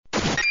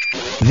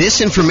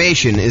This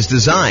information is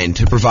designed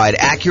to provide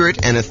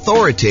accurate and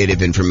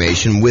authoritative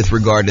information with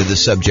regard to the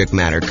subject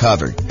matter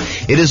covered.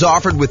 It is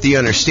offered with the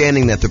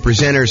understanding that the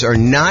presenters are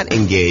not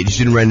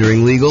engaged in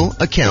rendering legal,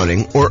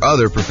 accounting, or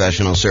other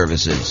professional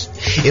services.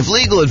 If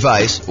legal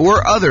advice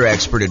or other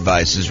expert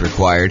advice is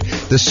required,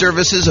 the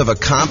services of a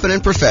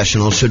competent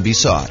professional should be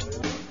sought.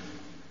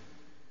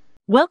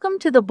 Welcome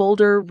to the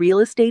Boulder Real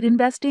Estate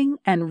Investing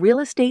and Real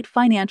Estate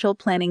Financial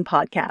Planning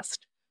Podcast.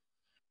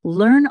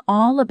 Learn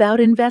all about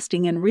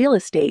investing in real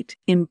estate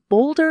in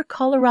Boulder,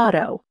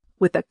 Colorado,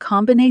 with a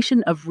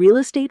combination of real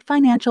estate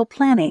financial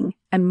planning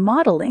and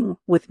modeling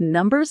with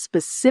numbers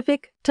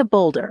specific to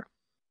Boulder,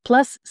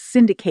 plus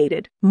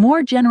syndicated,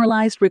 more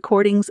generalized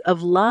recordings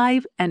of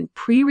live and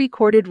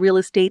pre-recorded real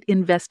estate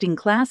investing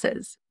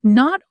classes,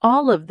 not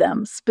all of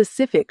them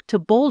specific to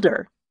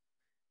Boulder.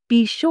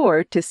 Be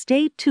sure to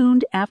stay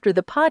tuned after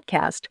the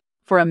podcast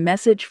for a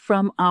message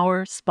from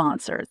our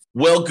sponsors.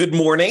 Well, good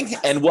morning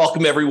and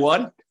welcome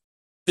everyone.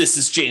 This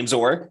is James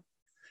Orr,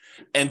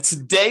 and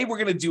today we're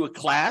going to do a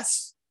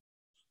class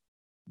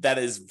that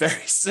is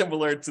very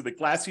similar to the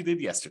class we did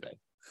yesterday.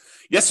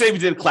 Yesterday we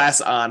did a class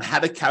on how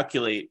to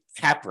calculate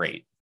cap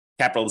rate,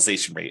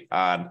 capitalization rate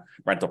on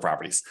rental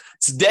properties.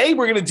 Today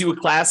we're going to do a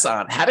class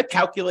on how to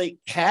calculate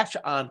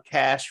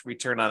cash-on-cash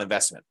return on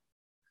investment.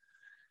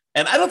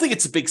 And I don't think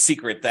it's a big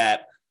secret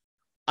that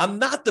I'm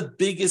not the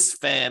biggest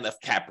fan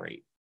of cap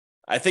rate.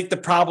 I think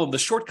the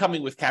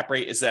shortcoming with cap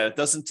rate is that it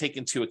doesn't take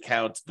into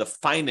account the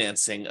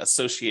financing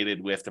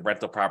associated with the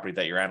rental property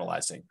that you're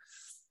analyzing.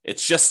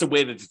 It's just a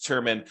way to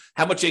determine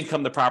how much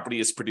income the property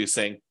is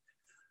producing,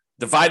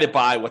 divided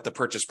by what the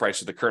purchase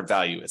price or the current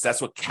value is.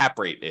 That's what cap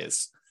rate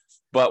is.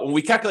 But when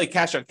we calculate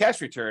cash-on-cash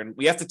return,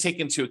 we have to take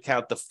into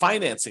account the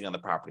financing on the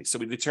property. So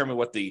we determine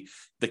what the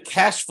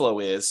cash flow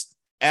is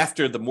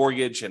after the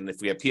mortgage and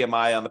if we have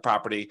PMI on the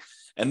property.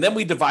 And then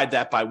we divide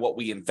that by what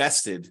we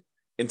invested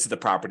into the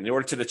property in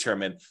order to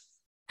determine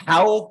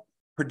how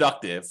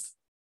productive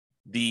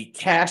the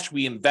cash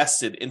we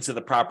invested into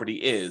the property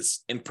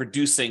is in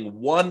producing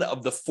one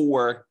of the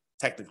four,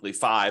 technically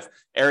five,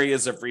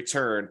 areas of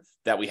return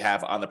that we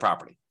have on the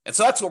property. And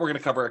so that's what we're going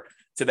to cover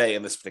today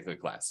in this particular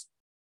class,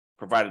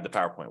 provided the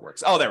PowerPoint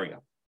works. Oh, there we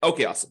go.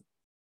 Okay, awesome.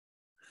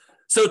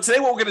 So today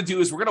what we're going to do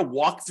is we're going to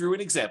walk through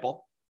an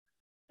example,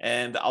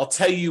 and I'll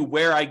tell you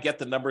where I get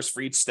the numbers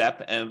for each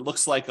step. And it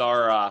looks like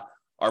our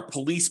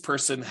police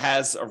person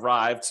has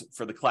arrived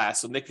for the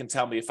class. So Nick can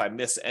tell me if I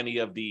miss any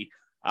of the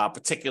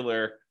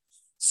particular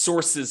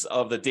sources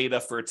of the data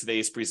for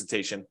today's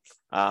presentation.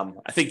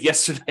 I think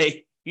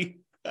yesterday,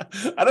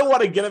 I don't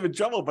want to get him in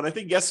trouble, but I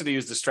think yesterday he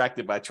was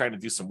distracted by trying to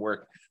do some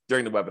work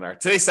during the webinar.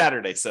 Today's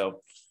Saturday,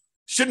 so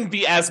shouldn't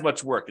be as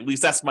much work. At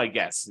least that's my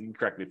guess. You can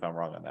correct me if I'm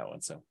wrong on that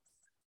one. So.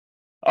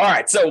 All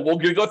right, so we're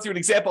going to go through an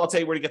example. I'll tell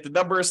you where to get the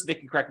numbers. Nick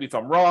can correct me if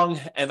I'm wrong.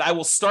 And I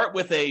will start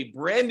with a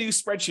brand new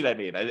spreadsheet I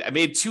made. I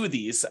made two of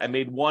these. I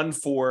made one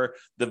for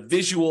the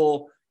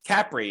visual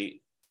cap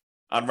rate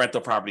on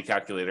rental property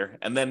calculator.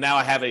 And then now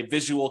I have a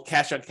visual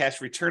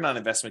cash-on-cash return on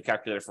investment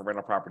calculator for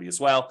rental property as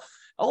well.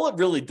 All it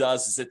really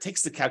does is it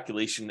takes the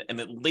calculation and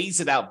it lays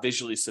it out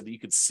visually so that you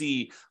could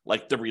see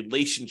like the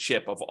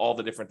relationship of all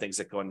the different things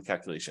that go in the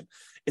calculation.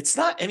 It's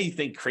not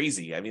anything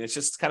crazy. I mean, it's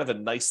just kind of a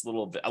nice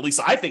little, at least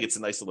I think it's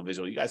a nice little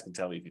visual. You guys can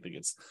tell me if you think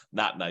it's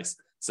not nice.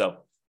 So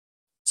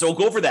we'll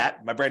go over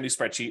that, my brand new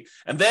spreadsheet.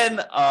 And then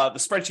the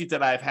spreadsheet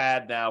that I've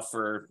had now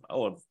for,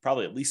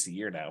 probably at least a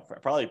year now.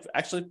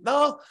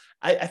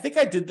 I think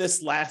I did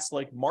this last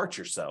like March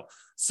or so.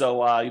 So,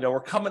 we're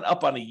coming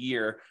up on a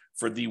year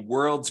for the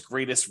world's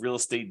greatest real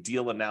estate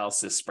deal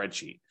analysis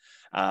spreadsheet.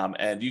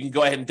 And you can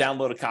go ahead and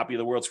download a copy of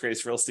the world's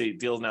greatest real estate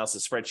deal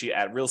analysis spreadsheet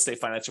at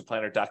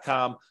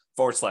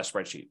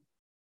realestatefinancialplanner.com/spreadsheet.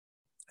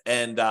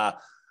 And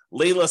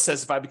Layla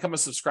says, if I become a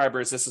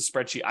subscriber, is this a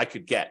spreadsheet I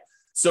could get?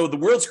 So the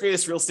world's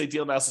greatest real estate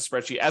deal analysis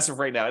spreadsheet, as of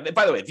right now, and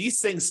by the way, these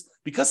things,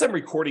 because I'm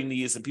recording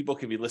these and people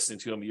can be listening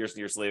to them years and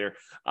years later,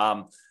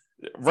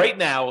 right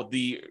now,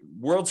 the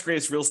world's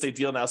greatest real estate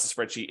deal analysis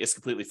spreadsheet is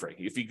completely free.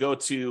 If you go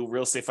to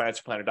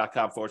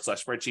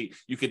realestatefinancialplanner.com/spreadsheet,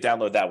 you could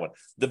download that one.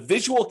 The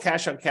visual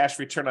cash-on-cash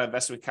return on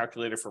investment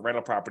calculator for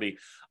rental property,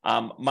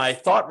 my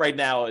thought right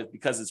now,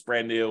 because it's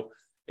brand new,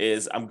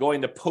 is I'm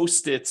going to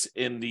post it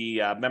in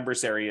the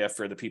members area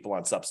for the people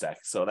on Substack.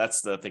 So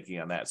that's the thinking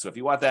on that. So if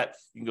you want that,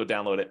 you can go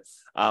download it.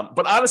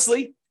 But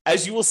honestly,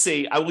 as you will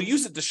see, I will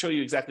use it to show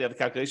you exactly how the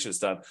calculation is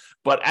done.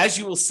 But as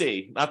you will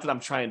see, not that I'm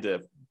trying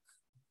to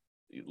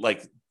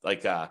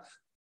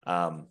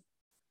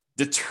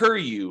deter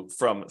you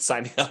from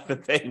signing up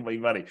and paying me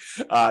money.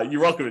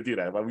 You're welcome to do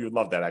that. We would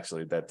love that,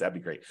 actually. That'd be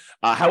great.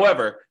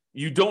 However,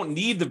 you don't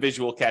need the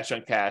visual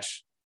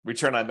cash-on-cash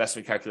return on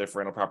investment calculator for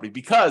rental property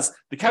because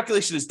the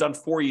calculation is done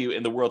for you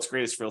in the world's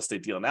greatest real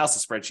estate deal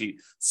analysis spreadsheet.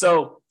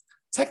 So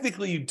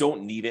technically you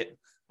don't need it,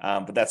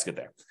 but that's good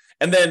there.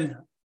 And then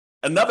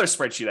another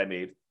spreadsheet I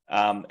made,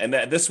 and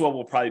this one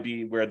will probably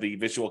be where the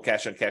visual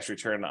cash-on-cash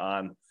return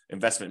on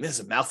investment. This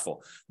is a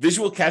mouthful.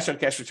 Visual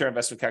cash-on-cash return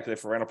investment calculator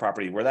for rental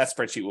property, where that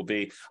spreadsheet will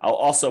be. I'll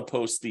also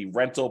post the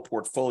rental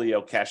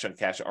portfolio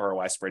cash-on-cash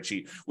ROI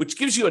spreadsheet, which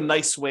gives you a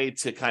nice way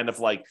to kind of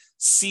like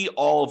see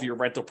all of your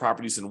rental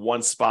properties in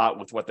one spot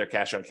with what their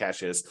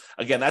cash-on-cash is.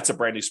 Again, that's a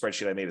brand new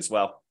spreadsheet I made as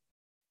well.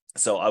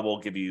 So I will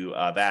give you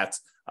that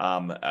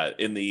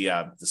in the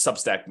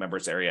Substack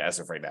members area as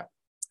of right now.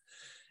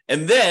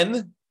 And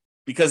then,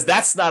 because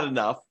that's not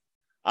enough,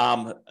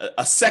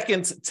 a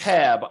second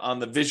tab on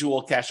the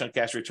visual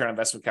cash-on-cash return on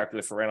investment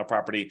calculator for rental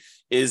property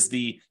is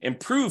the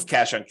improved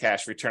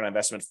cash-on-cash return on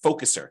investment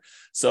focuser.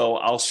 So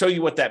I'll show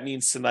you what that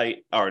means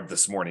tonight, or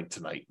this morning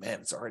tonight.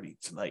 Man, it's already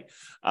tonight.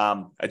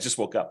 I just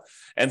woke up.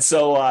 And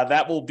so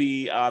that will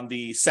be on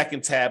the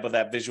second tab of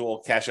that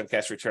visual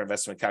cash-on-cash return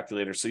investment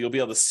calculator. So you'll be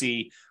able to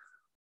see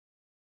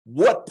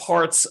what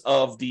parts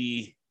of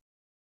the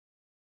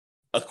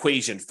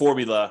equation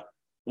formula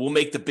will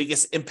make the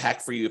biggest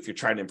impact for you if you're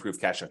trying to improve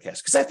cash on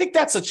cash. Because I think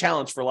that's a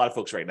challenge for a lot of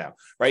folks right now,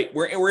 right?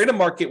 We're in a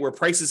market where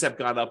prices have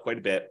gone up quite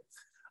a bit.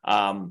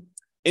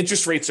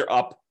 Interest rates are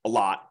up a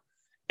lot,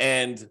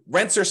 and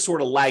rents are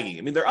sort of lagging.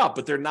 I mean, they're up,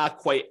 but they're not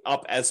quite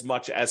up as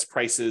much as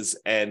prices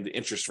and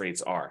interest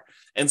rates are.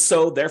 And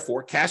so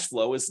therefore, cash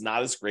flow is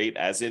not as great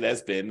as it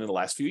has been in the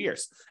last few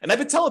years. And I've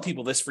been telling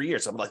people this for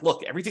years. I'm like,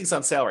 look, everything's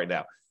on sale right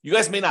now. You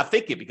guys may not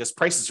think it because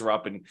prices are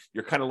up and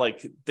you're kind of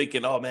like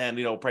thinking, oh man,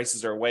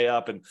 prices are way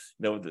up and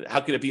how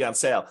can it be on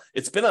sale?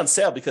 It's been on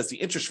sale because the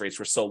interest rates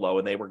were so low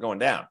and they were going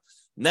down.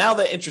 Now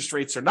that interest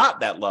rates are not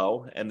that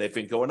low and they've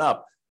been going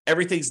up,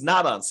 everything's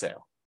not on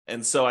sale.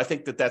 And so I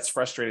think that that's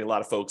frustrating a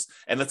lot of folks.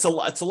 And it's a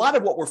lot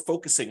of what we're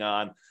focusing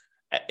on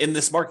in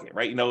this market,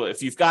 right?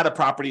 If you've got a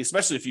property,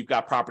 especially if you've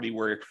got property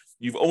where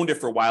you've owned it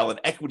for a while and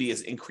equity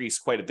has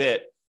increased quite a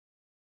bit,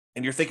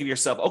 and you're thinking to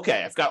yourself,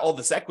 okay, I've got all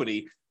this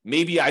equity,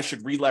 maybe I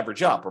should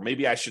re-leverage up, or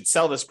maybe I should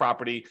sell this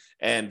property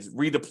and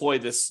redeploy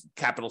this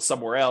capital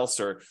somewhere else,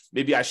 or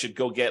maybe I should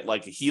go get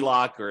like a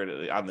HELOC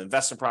or on the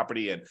investment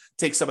property and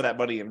take some of that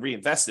money and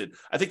reinvest it.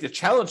 I think the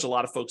challenge a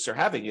lot of folks are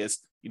having is,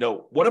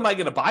 what am I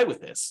going to buy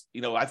with this?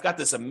 I've got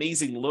this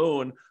amazing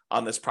loan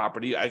on this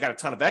property. I got a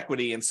ton of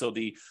equity. And so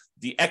the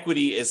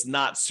equity is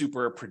not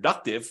super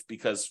productive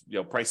because,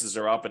 prices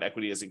are up and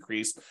equity has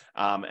increased.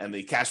 And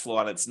the cash flow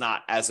on it's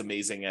not as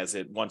amazing as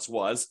it once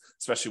was,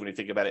 especially when you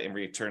think about it in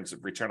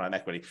return on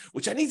equity,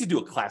 which I need to do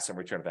a class on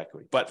return of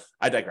equity, but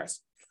I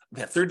digress.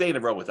 Third day in a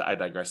row with the I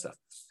digress stuff.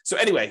 So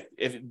anyway,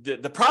 if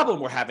the problem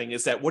we're having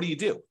is that what do you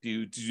do? Do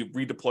you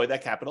redeploy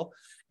that capital?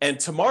 And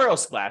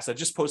tomorrow's class, I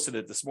just posted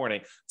it this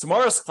morning.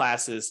 Tomorrow's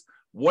class is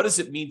what does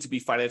it mean to be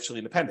financially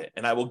independent?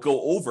 And I will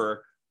go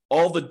over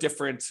all the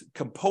different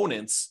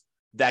components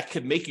that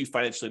could make you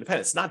financially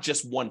independent. It's not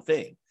just one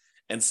thing.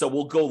 And so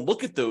we'll go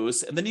look at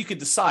those and then you can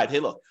decide, hey,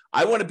 look,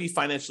 I want to be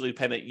financially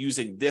independent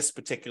using this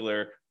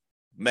particular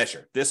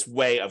measure, this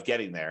way of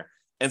getting there.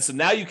 And so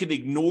now you can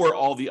ignore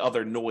all the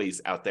other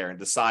noise out there and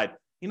decide,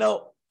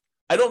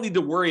 I don't need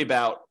to worry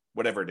about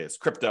whatever it is,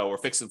 crypto or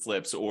fix and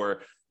flips,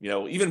 or,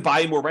 even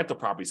buying more rental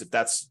properties. If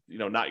that's,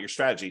 not your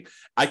strategy,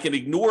 I can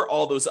ignore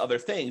all those other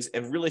things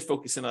and really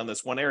focus in on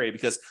this one area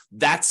because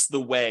that's the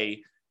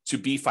way to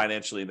be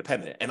financially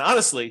independent. And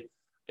honestly,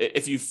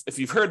 if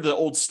you've heard the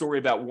old story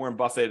about Warren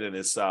Buffett and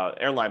his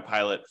airline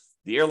pilot,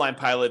 the airline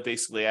pilot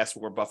basically asked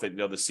Warren Buffett,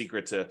 the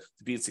secret to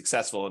being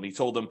successful. And he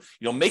told him,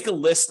 make a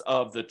list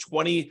of the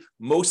 20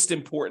 most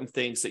important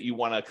things that you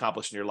want to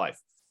accomplish in your life.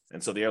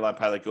 And so the airline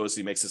pilot goes,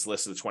 he makes this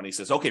list of the 20, he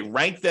says, okay,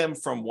 rank them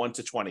from 1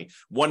 to 20,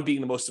 1 being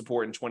the most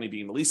important, 20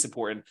 being the least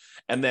important.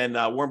 And then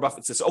Warren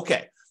Buffett says,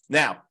 okay,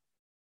 now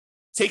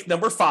take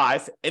number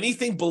 5,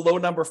 anything below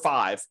number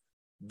 5,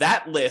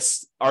 that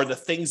list are the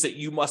things that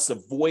you must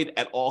avoid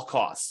at all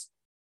costs.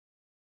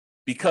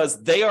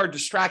 Because they are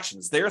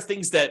distractions. They are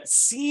things that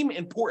seem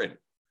important,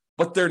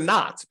 but they're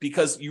not,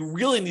 because you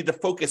really need to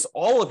focus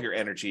all of your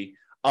energy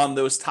on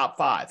those top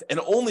 5 and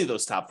only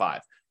those top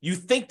 5. You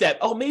think that,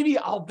 oh, maybe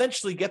I'll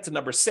eventually get to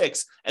number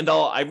 6 and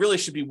I really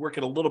should be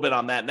working a little bit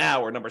on that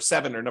now, or number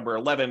 7 or number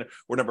 11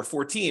 or number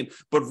 14.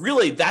 But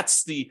really,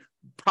 that's the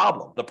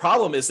problem. The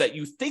problem is that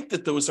you think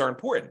that those are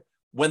important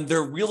when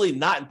they're really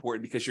not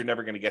important because you're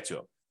never going to get to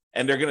them.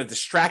 And they're going to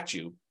distract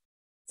you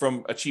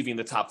from achieving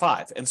the top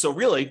 5. And so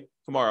really,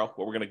 tomorrow,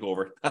 what we're going to go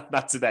over,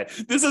 not today,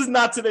 this is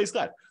not today's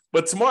class,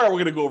 but tomorrow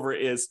we're going to go over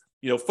is,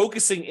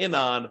 focusing in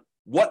on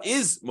what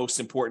is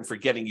most important for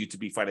getting you to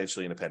be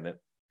financially independent.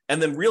 And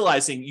then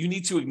realizing you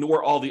need to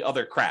ignore all the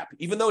other crap,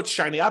 even though it's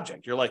shiny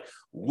object. You're like,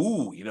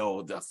 ooh,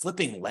 the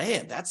flipping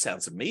land, that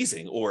sounds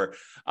amazing. Or,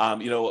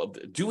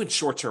 doing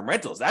short-term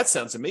rentals, that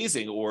sounds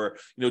amazing. Or,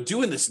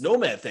 doing this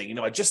nomad thing,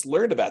 I just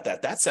learned about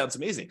that. That sounds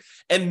amazing.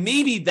 And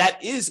maybe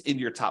that is in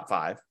your top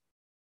 5.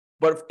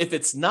 But if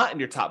it's not in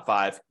your top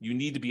 5, you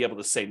need to be able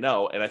to say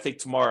no. And I think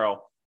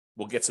tomorrow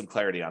we'll get some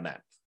clarity on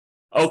that.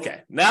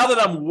 Okay, now that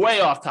I'm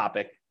way off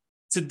topic,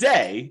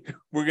 today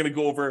we're going to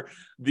go over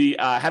the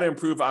how to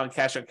improve on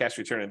cash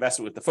return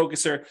investment with the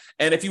focuser.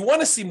 And if you want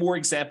to see more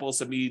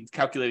examples of me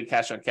calculating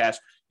cash on cash,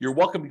 you're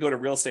welcome to go to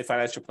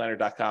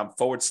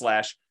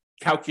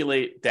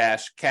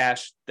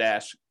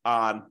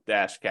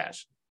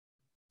realestatefinancialplanner.com/calculate-cash-on-cash.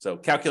 So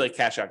calculate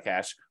cash on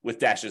cash with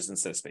dashes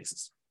instead of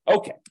spaces.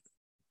 Okay.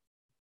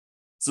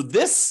 So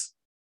this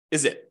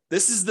is it.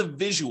 This is the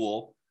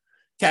visual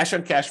cash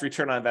on cash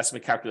return on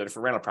investment calculator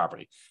for rental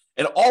property.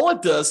 And all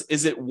it does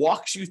is it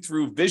walks you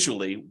through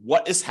visually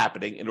what is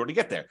happening in order to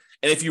get there.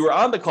 And if you were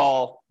on the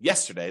call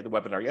yesterday, the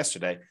webinar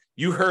yesterday,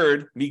 you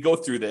heard me go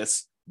through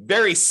this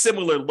very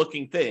similar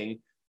looking thing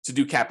to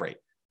do cap rate.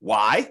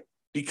 Why?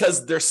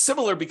 Because they're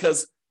similar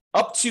because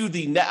up to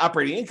the net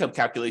operating income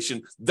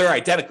calculation, they're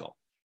identical.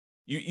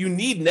 You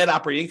need net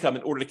operating income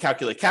in order to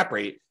calculate cap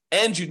rate,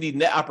 and you need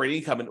net operating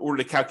income in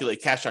order to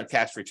calculate cash on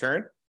cash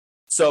return.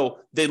 So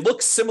they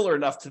look similar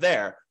enough to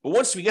there, but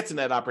once we get to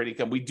net operating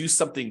income, we do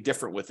something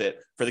different with it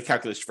for the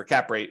calculation for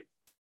cap rate.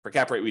 For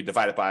cap rate, we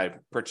divide it by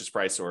purchase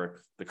price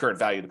or the current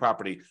value of the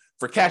property.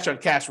 For cash on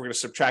cash, we're going to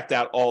subtract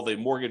out all the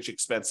mortgage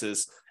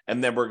expenses,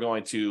 and then we're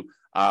going to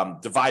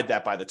divide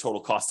that by the total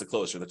cost to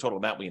close, or the total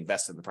amount we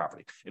invest in the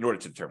property in order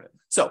to determine it.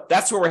 So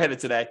that's where we're headed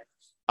today.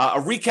 A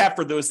recap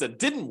for those that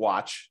didn't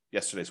watch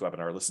yesterday's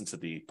webinar, or listen to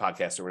the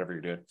podcast or whatever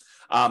you're doing.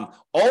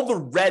 All the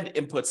red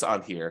inputs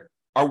on here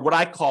are what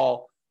I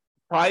call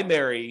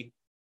primary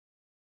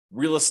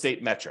real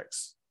estate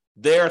metrics.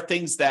 They are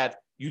things that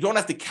you don't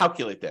have to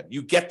calculate them.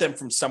 You get them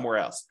from somewhere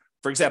else.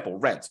 For example,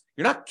 rent.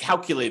 You're not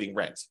calculating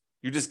rent.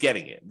 You're just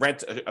getting it.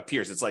 Rent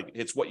appears.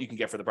 It's what you can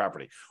get for the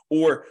property.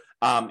 Or,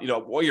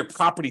 what your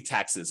property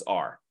taxes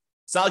are.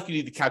 It's not like you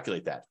need to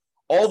calculate that.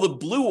 All the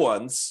blue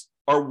ones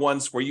are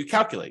ones where you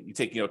calculate. You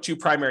take, two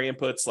primary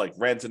inputs like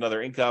rent and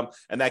other income,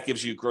 and that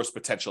gives you gross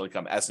potential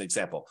income as an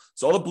example.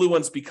 So all the blue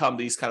ones become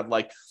these kind of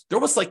like, they're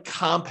almost like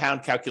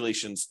compound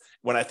calculations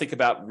when I think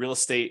about real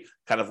estate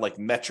kind of like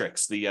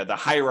metrics, the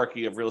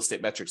hierarchy of real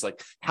estate metrics,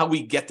 like how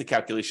we get the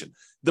calculation.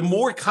 The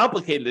more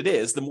complicated it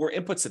is, the more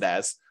inputs it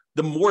has,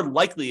 the more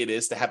likely it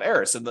is to have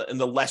errors, and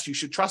the less you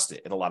should trust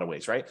it in a lot of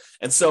ways, right?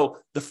 And so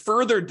the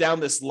further down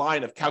this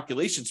line of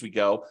calculations we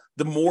go,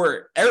 the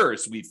more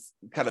errors we've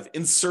kind of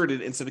inserted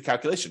into the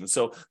calculation. And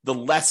so the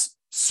less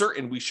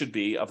certain we should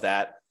be of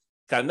that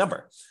kind of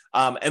number.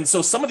 And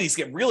so some of these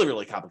get really,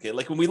 really complicated.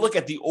 Like when we look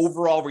at the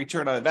overall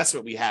return on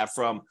investment we have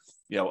from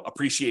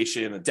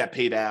appreciation and debt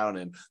pay down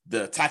and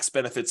the tax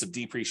benefits of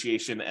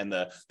depreciation and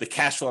the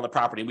cash flow on the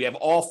property. We have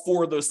all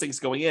four of those things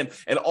going in,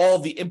 and all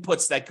the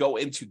inputs that go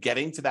into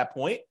getting to that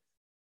point.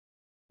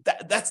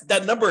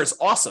 That number is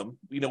awesome.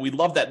 We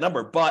love that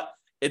number, but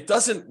it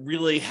doesn't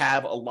really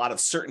have a lot of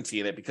certainty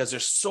in it because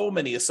there's so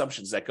many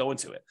assumptions that go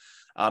into it.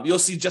 You'll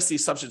see just the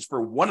assumptions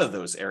for one of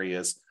those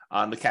areas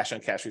on the cash on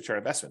cash return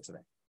investment today.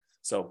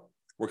 So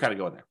we're kind of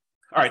going there.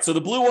 All right. So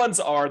the blue ones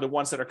are the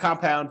ones that are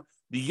compound.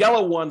 The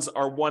yellow ones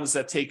are ones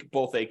that take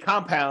both a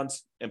compound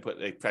and put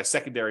a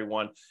secondary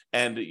one,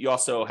 and you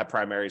also have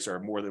primaries or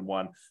more than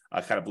one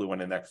kind of blue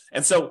one in there.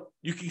 And so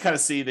you can kind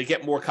of see they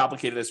get more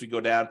complicated as we go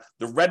down.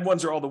 The red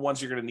ones are all the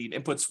ones you're going to need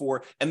inputs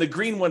for, and the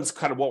green one's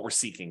kind of what we're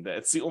seeking.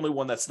 It's the only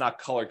one that's not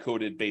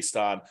color-coded based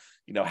on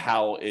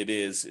how it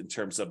is in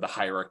terms of the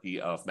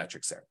hierarchy of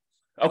metrics there.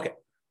 Okay,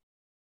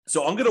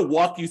 so I'm going to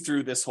walk you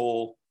through this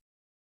whole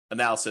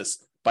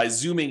analysis by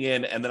zooming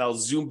in, and then I'll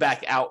zoom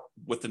back out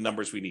with the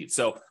numbers we need.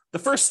 So the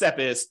first step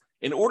is,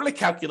 in order to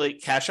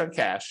calculate cash on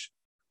cash,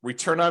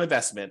 return on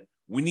investment,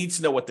 we need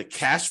to know what the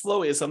cash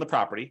flow is on the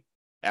property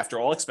after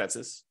all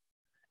expenses,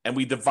 and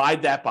we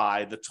divide that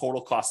by the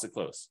total cost to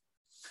close.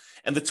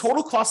 And the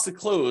total cost to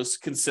close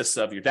consists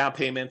of your down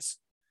payments,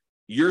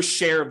 your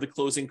share of the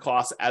closing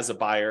costs as a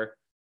buyer,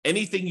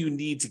 anything you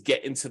need to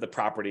get into the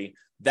property,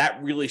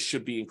 that really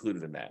should be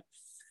included in that.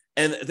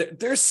 And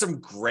there's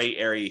some gray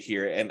area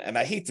here, and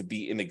I hate to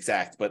be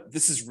inexact, but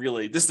this is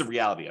the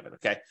reality of it,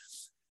 okay?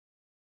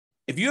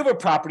 If you have a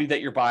property that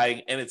you're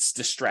buying and it's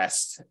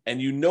distressed, and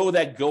you know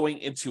that going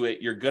into it,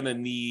 you're going to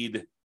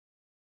need,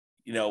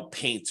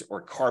 paint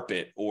or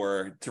carpet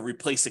or to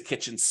replace a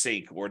kitchen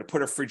sink or to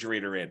put a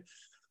refrigerator in,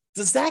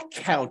 does that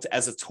count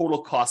as a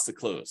total cost to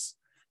close?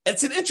 And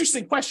it's an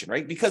interesting question,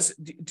 right? Because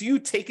do you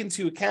take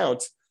into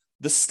account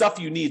the stuff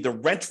you need, the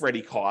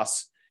rent-ready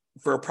costs,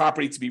 for a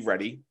property to be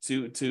ready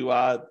to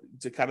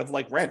kind of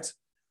like rent?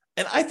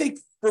 And I think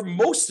for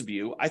most of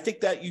you, I think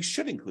that you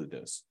should include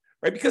those,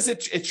 right? Because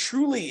it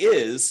truly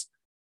is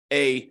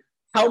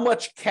how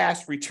much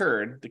cash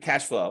return, the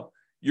cash flow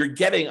you're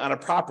getting on a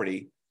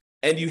property,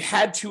 and you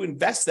had to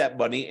invest that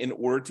money in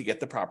order to get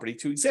the property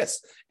to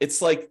exist.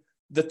 It's like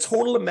the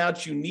total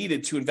amount you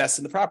needed to invest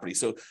in the property.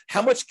 So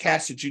how much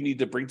cash did you need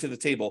to bring to the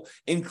table,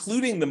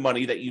 including the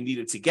money that you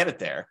needed to get it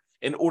there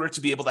in order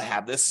to be able to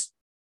have this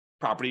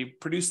property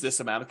produce this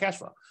amount of cash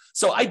flow?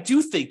 So I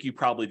do think you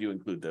probably do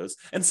include those.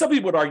 And some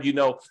people would argue,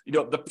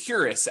 the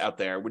purists out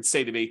there would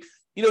say to me,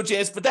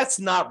 James, but that's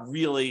not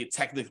really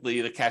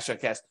technically the cash on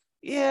cash.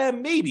 Yeah,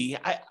 maybe.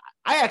 I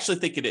actually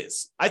think it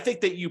is. I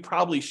think that you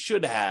probably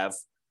should have,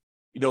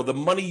 the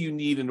money you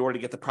need in order to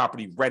get the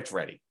property rent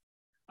ready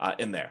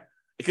in there.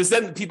 Because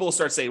then people will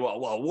start saying,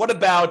 well, what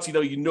about,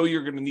 you're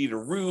going to need a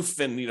roof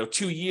and,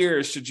 2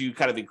 years, should you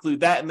kind of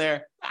include that in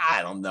there?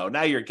 I don't know.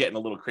 Now you're getting a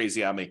little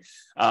crazy on me.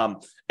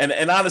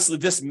 And honestly,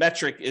 this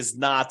metric is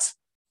not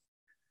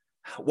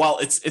while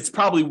it's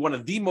probably one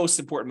of the most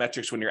important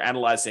metrics when you're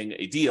analyzing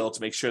a deal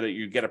to make sure that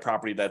you get a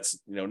property that's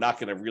not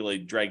going to really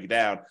drag you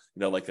down,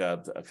 like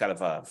a kind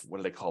of a, what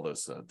do they call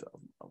those?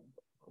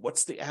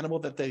 What's the animal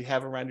that they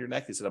have around your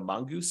neck? Is it a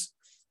mongoose?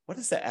 What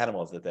is the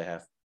animal that they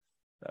have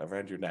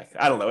around your neck?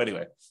 I don't know.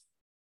 Anyway,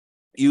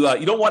 you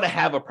don't want to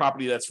have a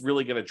property that's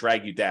really going to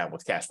drag you down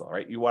with cash flow,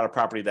 right? You want a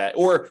property that,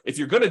 or if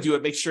you're going to do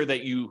it, make sure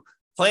that you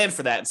plan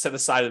for that and set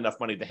aside enough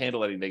money to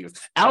handle any negatives.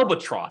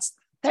 Albatross.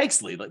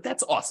 Thanks, Lee. Like,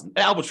 that's awesome.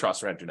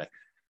 Albatross around your neck.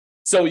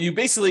 So you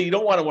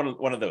don't want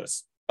one of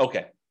those.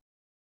 Okay.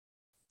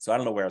 So I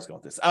don't know where I was going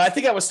with this. I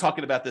think I was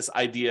talking about this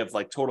idea of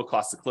like total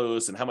cost to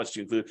close and how much do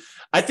you include.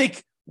 I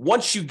think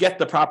once you get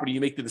the property, you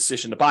make the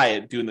decision to buy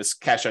it, doing this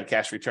cash on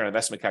cash return on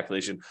investment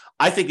calculation.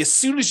 I think as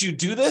soon as you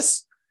do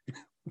this,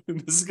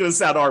 this is going to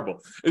sound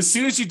horrible. As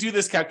soon as you do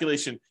this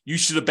calculation, you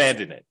should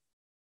abandon it,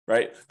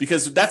 right?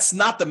 Because that's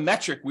not the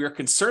metric we are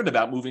concerned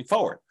about moving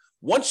forward.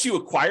 Once you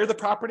acquire the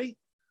property,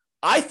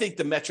 I think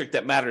the metric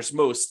that matters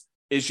most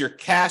is your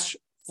cash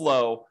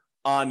flow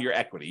on your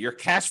equity, your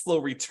cash flow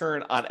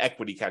return on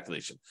equity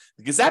calculation,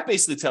 because that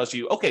basically tells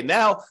you, okay,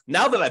 now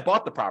that I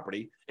bought the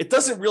property, it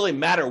doesn't really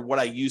matter what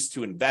I use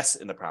to invest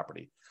in the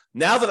property.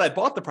 Now that I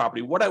bought the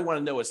property, what I want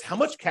to know is how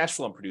much cash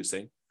flow I'm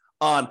producing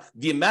on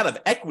the amount of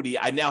equity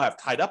I now have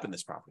tied up in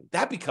this property.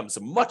 That becomes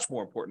a much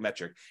more important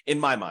metric in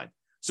my mind.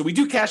 So we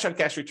do cash on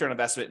cash return on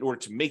investment in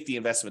order to make the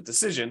investment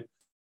decision.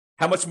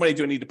 How much money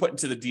do I need to put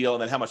into the deal?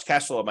 And then how much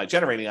cash flow am I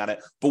generating on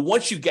it? But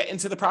once you get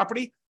into the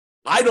property,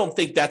 I don't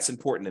think that's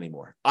important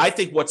anymore. I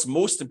think what's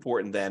most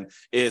important then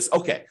is,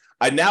 okay,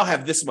 I now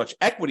have this much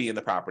equity in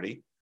the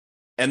property,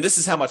 and this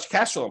is how much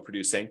cash flow I'm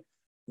producing.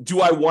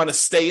 Do I want to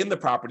stay in the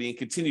property and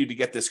continue to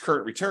get this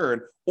current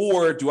return?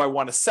 Or do I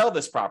want to sell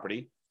this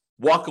property,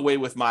 walk away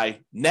with my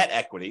net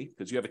equity,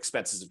 because you have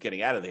expenses of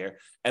getting out of there,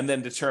 and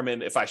then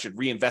determine if I should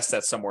reinvest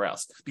that somewhere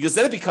else? Because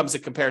then it becomes a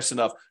comparison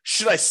of,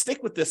 should I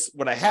stick with this,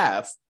 what I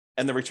have,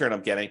 and the return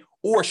I'm getting,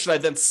 or should I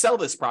then sell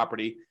this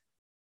property,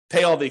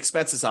 pay all the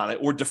expenses on it,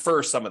 or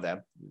defer some of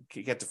them?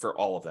 You can't defer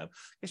all of them.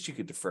 I guess you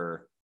could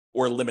defer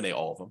or eliminate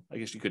all of them. I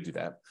guess you could do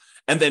that.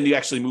 And then you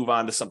actually move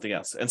on to something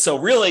else. And so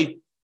really,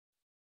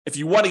 if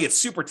you want to get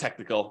super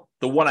technical,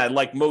 the one I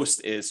like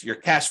most is your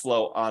cash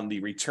flow on the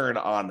return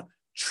on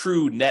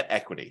true net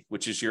equity,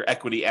 which is your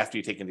equity after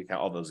you take into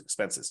account all those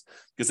expenses,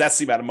 because that's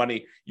the amount of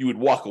money you would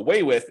walk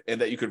away with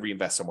and that you could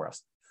reinvest somewhere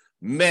else.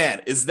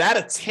 Man, is that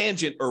a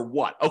tangent or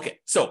what? Okay,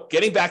 so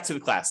getting back to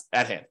the class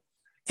at hand,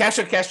 cash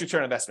on cash return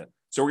on investment.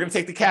 So we're going to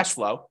take the cash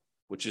flow,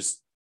 which is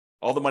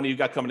all the money you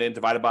got coming in,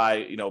 divided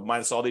by,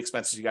 minus all the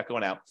expenses you got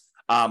going out,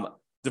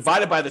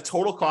 divided by the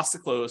total cost to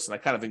close. And I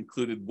kind of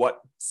included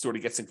what sort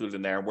of gets included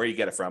in there and where you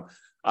get it from.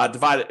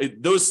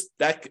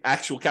 That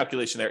actual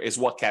calculation there is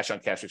what cash on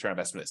cash return on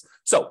investment is.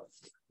 So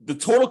the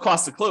total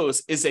cost to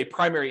close is a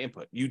primary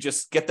input. You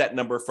just get that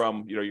number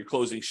from, your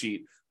closing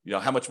sheet,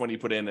 how much money you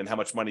put in and how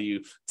much money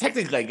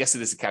technically, I guess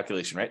it is a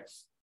calculation, right?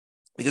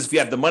 Because if you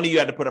have the money you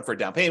had to put up for a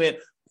down payment,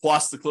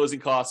 plus the closing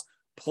costs,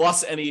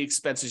 plus any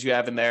expenses you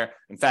have in there.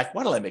 In fact,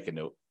 why don't I make a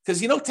note?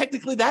 Because,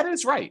 technically that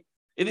is right.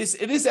 It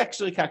is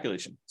actually a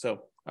calculation.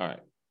 So, all right.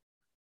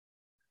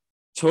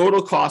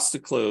 Total cost to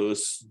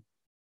close.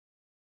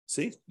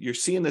 See, you're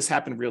seeing this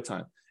happen in real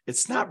time.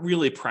 It's not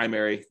really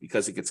primary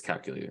because it gets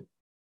calculated.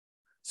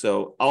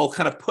 So I'll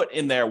kind of put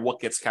in there what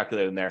gets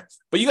calculated in there,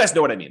 but you guys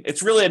know what I mean.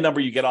 It's really a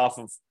number you get off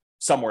of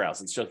somewhere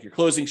else. It's just your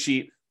closing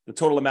sheet, the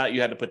total amount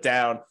you had to put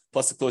down,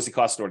 plus the closing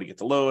costs in order to get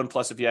the loan,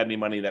 plus if you had any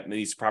money that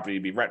needs the property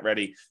to be rent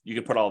ready, you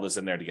can put all this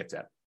in there to get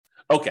that.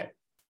 Okay.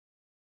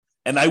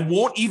 And I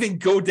won't even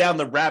go down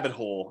the rabbit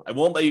hole. I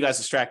won't let you guys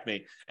distract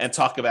me and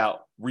talk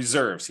about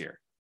reserves here,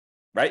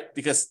 right?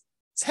 Because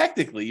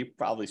technically, you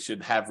probably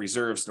should have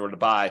reserves in order to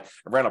buy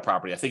a rental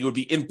property. I think it would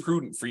be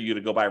imprudent for you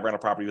to go buy a rental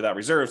property without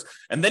reserves.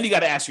 And then you got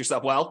to ask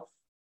yourself, well,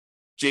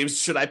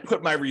 James, should I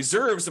put my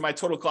reserves in my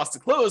total cost to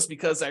close?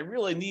 Because I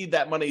really need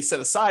that money set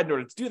aside in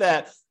order to do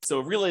that.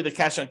 So really the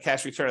cash on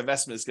cash return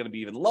investment is going to be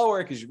even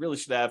lower because you really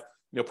should have,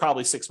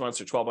 probably 6 months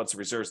or 12 months of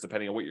reserves,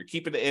 depending on what you're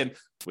keeping it in,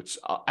 which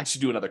I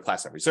should do another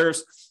class on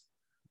reserves.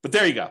 But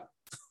there you go.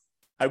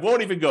 I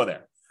won't even go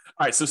there.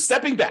 All right, so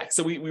stepping back.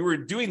 So we were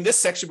doing this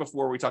section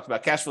before where we talked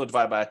about cash flow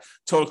divided by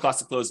total cost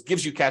to close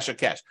gives you cash on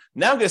cash.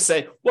 Now I'm going to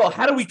say, well,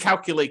 how do we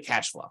calculate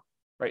cash flow,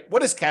 right?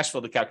 What does cash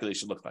flow, the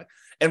calculation look like?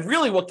 And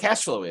really what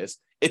cash flow is,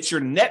 it's your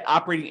net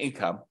operating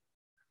income,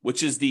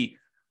 which is the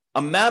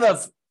amount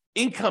of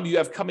income you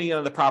have coming in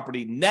on the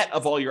property, net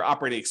of all your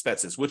operating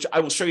expenses, which I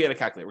will show you how to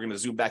calculate. We're going to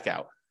zoom back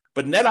out.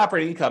 But net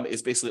operating income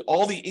is basically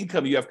all the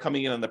income you have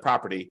coming in on the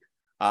property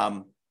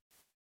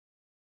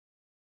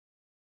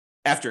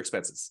after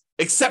expenses,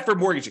 except for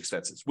mortgage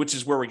expenses, which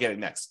is where we're getting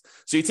next.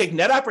 So you take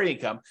net operating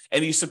income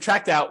and you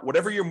subtract out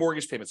whatever your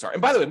mortgage payments are.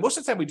 And by the way, most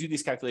of the time we do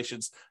these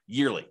calculations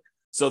yearly.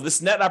 So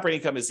this net operating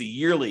income is the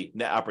yearly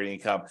net operating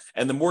income,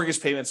 and the mortgage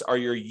payments are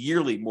your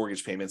yearly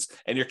mortgage payments,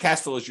 and your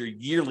cash flow is your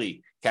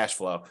yearly cash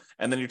flow.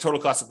 And then your total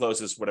cost of close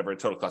is whatever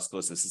total cost of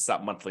close is. It's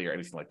not monthly or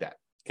anything like that.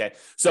 Okay.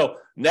 So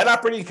net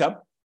operating income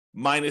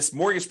minus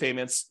mortgage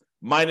payments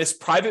minus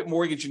private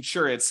mortgage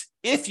insurance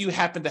if you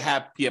happen to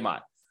have PMI.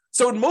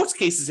 So in most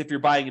cases, if you're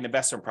buying an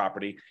investment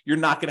property, you're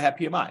not going to have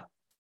PMI,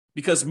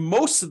 because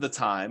most of the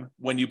time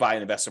when you buy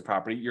an investment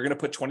property, you're going to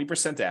put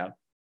 20% down,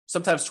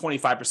 sometimes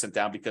 25%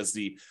 down, because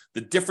the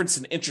difference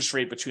in interest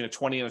rate between a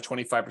 20 and a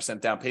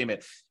 25% down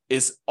payment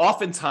is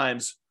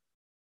oftentimes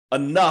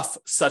enough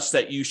such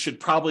that you should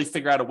probably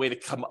figure out a way to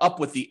come up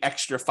with the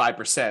extra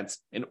 5%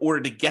 in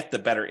order to get the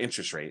better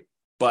interest rate.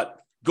 But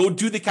go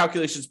do the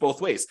calculations both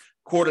ways.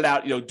 Quote it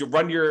out, to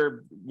run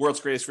your world's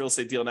greatest real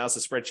estate deal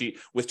analysis spreadsheet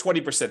with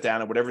 20%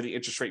 down and whatever the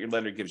interest rate your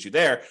lender gives you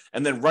there,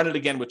 and then run it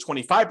again with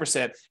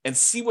 25% and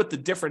see what the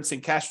difference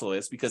in cash flow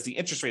is, because the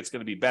interest rate is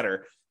going to be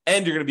better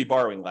and you're going to be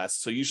borrowing less.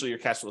 So usually your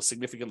cash flow is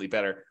significantly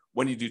better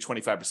when you do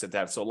 25%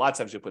 down. So a lot of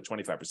times you'll put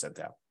 25%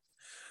 down.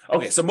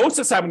 Okay, so most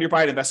of the time when you're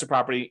buying investment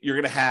property, you're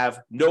going to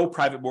have no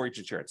private mortgage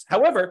insurance.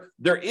 However,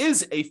 there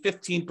is a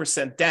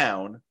 15%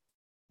 down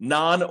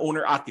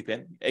non-owner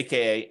occupant,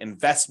 aka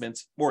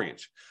investment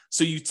mortgage.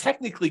 So you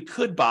technically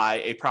could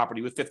buy a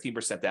property with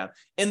 15% down.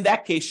 In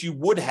that case, you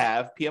would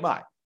have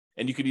PMI.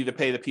 And you could either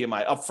pay the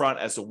PMI upfront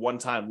as a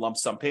one-time lump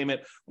sum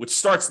payment, which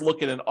starts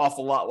looking an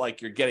awful lot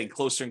like you're getting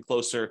closer and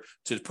closer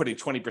to putting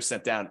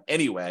 20% down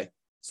anyway.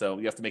 So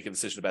you have to make a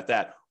decision about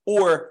that.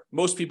 Or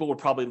most people would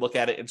probably look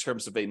at it in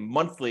terms of a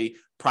monthly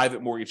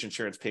private mortgage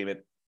insurance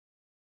payment,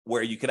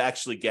 where you could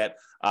actually get,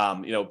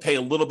 pay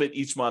a little bit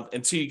each month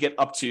until you get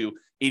up to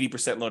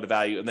 80% loan to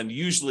value. And then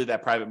usually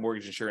that private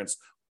mortgage insurance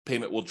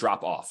payment will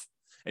drop off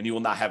and you will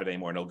not have it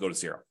anymore and it'll go to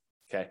zero.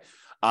 Okay.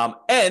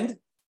 And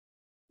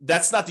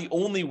that's not the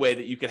only way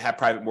that you can have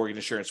private mortgage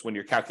insurance when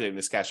you're calculating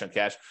this cash on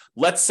cash.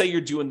 Let's say you're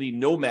doing the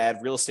nomad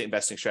real estate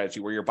investing strategy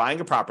where you're buying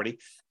a property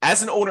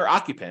as an owner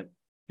occupant.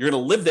 You're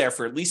going to live there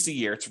for at least a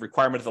year. It's a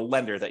requirement of the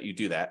lender that you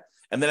do that.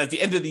 And then at the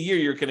end of the year,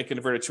 you're going to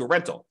convert it to a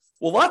rental.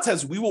 Well, a lot of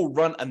times we will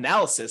run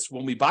analysis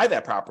when we buy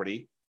that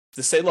property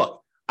to say,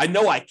 look, I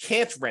know I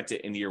can't rent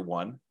it in year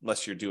one,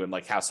 unless you're doing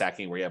like house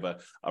hacking where you have a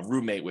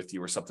roommate with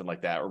you or something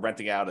like that, or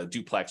renting out a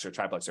duplex or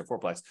triplex or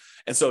fourplex.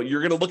 And so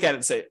you're going to look at it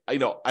and say,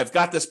 I've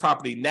got this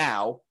property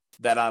now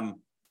that I'm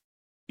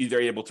either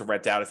able to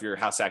rent out if you're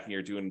house hacking,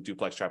 you're doing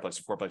duplex,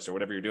 triplex, or fourplex, or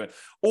whatever you're doing.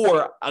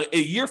 Or a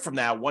year from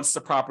now, once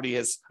the property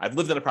I've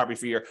lived in a property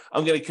for a year,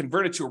 I'm going to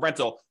convert it to a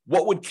rental.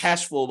 What would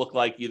cash flow look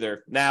like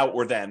either now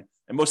or then?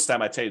 And most of the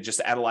time I tell you just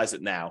to analyze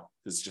it now,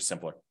 because it's just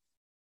simpler.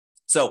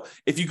 So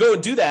if you go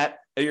and do that,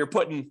 and you're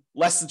putting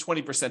less than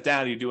 20%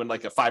 down, you're doing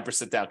like a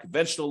 5% down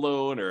conventional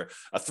loan, or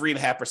a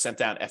 3.5%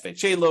 down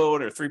FHA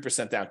loan, or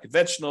 3% down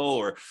conventional,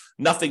 or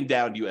nothing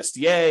down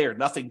USDA, or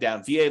nothing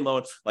down VA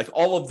loan, like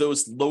all of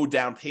those low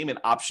down payment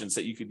options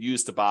that you could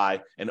use to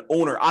buy an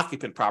owner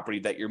occupant property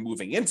that you're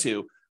moving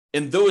into.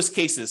 In those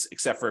cases,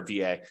 except for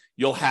VA,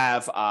 you'll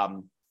have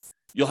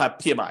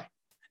PMI.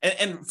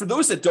 And for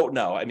those that don't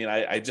know,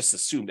 I just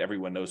assumed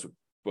everyone knows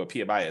what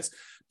PMI is.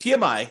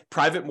 PMI,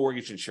 private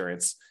mortgage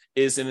insurance,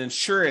 is an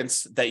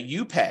insurance that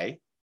you pay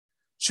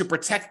to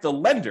protect the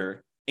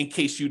lender in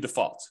case you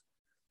default.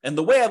 And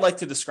the way I like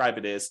to describe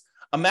it is,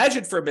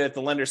 imagine for a minute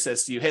the lender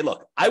says to you, hey,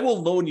 look, I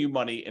will loan you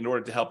money in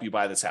order to help you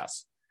buy this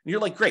house. And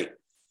you're like, great.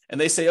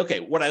 And they say, okay,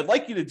 what I'd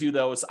like you to do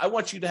though is I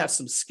want you to have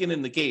some skin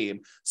in the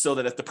game so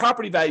that if the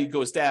property value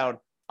goes down,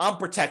 I'm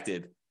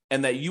protected,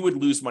 and that you would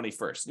lose money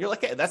first. And you're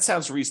like, hey, that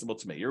sounds reasonable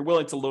to me. You're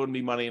willing to loan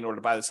me money in order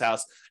to buy this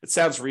house. It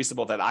sounds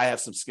reasonable that I have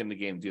some skin in the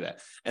game to do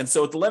that. And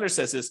so what the lender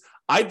says is,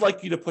 I'd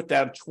like you to put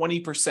down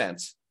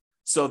 20%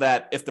 so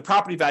that if the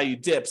property value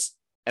dips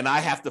and I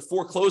have to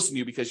foreclose on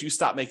you because you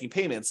stop making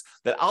payments,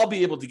 that I'll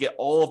be able to get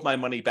all of my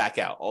money back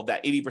out, all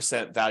that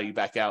 80% value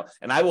back out.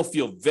 And I will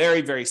feel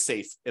very, very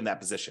safe in that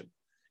position.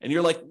 And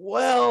you're like,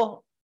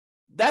 well,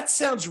 that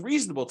sounds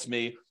reasonable to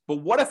me, but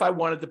what if I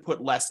wanted to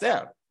put less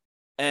down?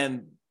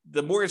 And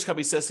the mortgage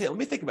company says, hey, let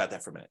me think about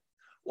that for a minute.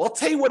 Well, I'll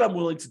tell you what I'm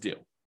willing to do.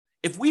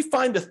 If we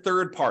find a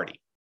third party,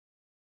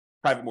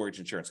 private mortgage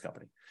insurance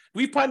company,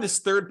 we find this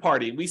third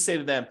party and we say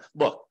to them,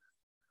 look,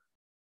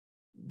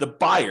 the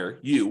buyer,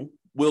 you,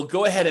 will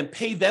go ahead and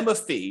pay them a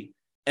fee,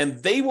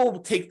 and they will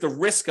take the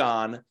risk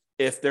on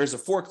if there's a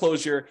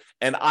foreclosure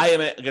and I am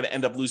going to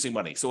end up losing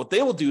money. So what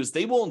they will do is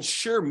they will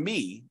insure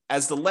me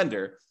as the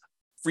lender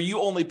for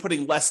you only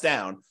putting less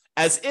down,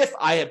 as if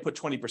I had put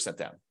 20%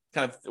 down.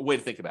 Kind of a way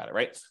to think about it,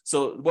 right?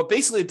 So what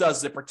basically it does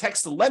is it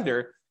protects the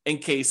lender in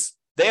case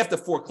they have to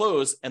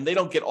foreclose and they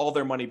don't get all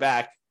their money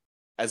back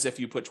as if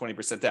you put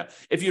 20% down.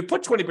 If you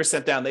put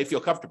 20% down, they feel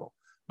comfortable.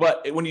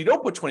 But when you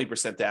don't put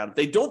 20% down,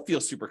 they don't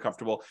feel super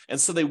comfortable. And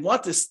so they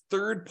want this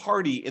third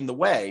party in the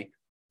way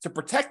to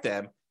protect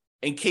them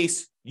in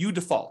case you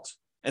default.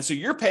 And so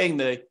you're paying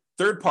the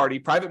third party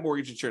private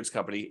mortgage insurance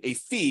company a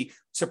fee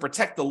to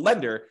protect the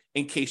lender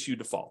in case you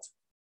default.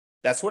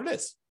 That's what it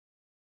is.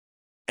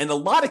 In a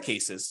lot of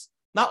cases,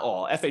 not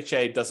all,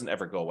 FHA doesn't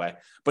ever go away,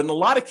 but in a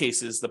lot of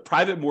cases, the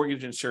private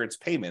mortgage insurance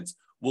payments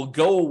will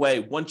go away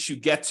once you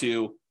get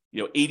to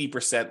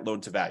 80% loan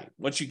to value.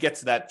 Once you get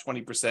to that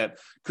 20%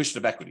 cushion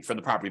of equity from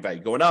the property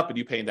value going up and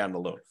you paying down the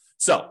loan.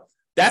 So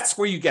That's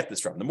where you get this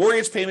from. The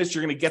mortgage payments,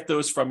 you're going to get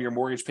those from your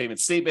mortgage payment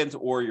statement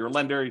or your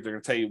lender. They're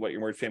going to tell you what your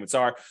mortgage payments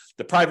are.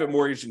 The private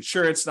mortgage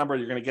insurance number,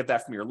 you're going to get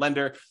that from your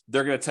lender.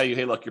 They're going to tell you,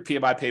 hey, look, your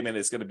PMI payment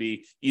is going to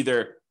be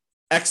either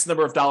X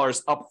number of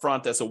dollars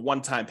upfront as a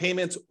one-time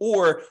payment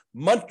or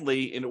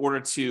monthly in order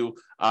to,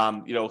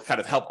 kind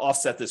of help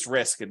offset this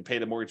risk and pay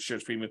the mortgage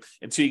insurance premium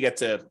until you get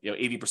to,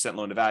 80%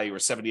 loan to value or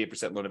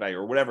 78% loan to value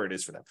or whatever it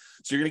is for them.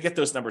 So you're going to get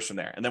those numbers from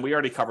there. And then we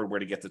already covered where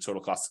to get the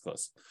total cost to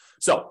close.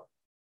 So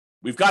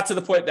we've got to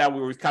the point now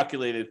where we've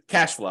calculated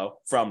cash flow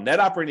from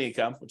net operating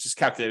income, which is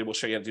calculated. We'll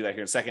show you how to do that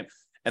here in a second.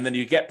 And then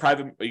you get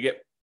private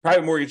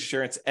mortgage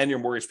insurance and your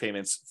mortgage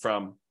payments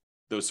from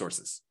those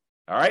sources.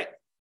 All right.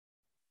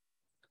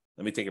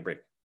 Let me take a break.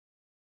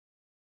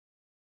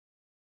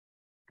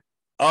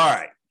 All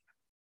right.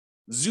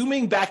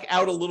 Zooming back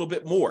out a little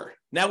bit more.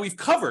 Now we've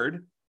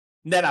covered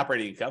net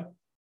operating income.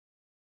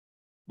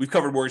 We've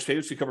covered mortgage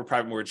payments. We covered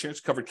private mortgage insurance,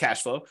 covered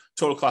cash flow,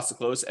 total cost to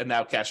close, and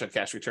now cash on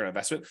cash return on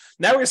investment.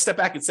 Now we're going to step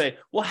back and say,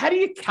 well, how do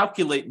you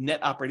calculate net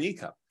operating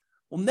income?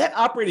 Well, net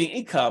operating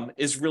income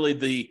is really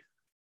the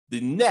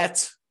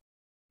net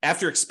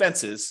after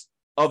expenses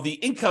of the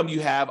income you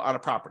have on a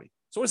property.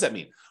 So what does that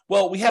mean?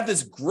 Well, we have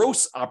this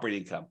gross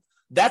operating income.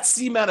 That's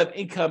the amount of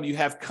income you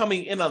have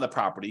coming in on the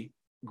property,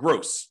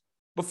 gross,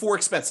 before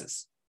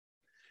expenses.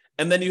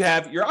 And then you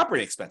have your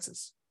operating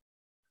expenses.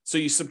 So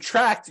you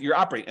subtract your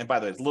operating, and by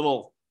the way,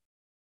 little,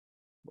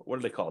 what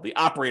do they call it? The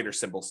operator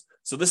symbols.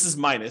 So this is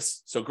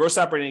minus. So gross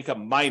operating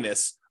income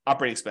minus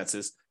operating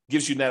expenses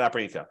gives you net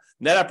operating income.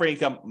 Net operating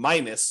income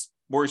minus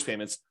mortgage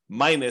payments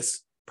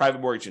minus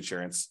private mortgage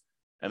insurance,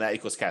 and that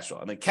equals cash flow.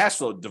 And then cash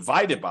flow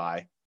divided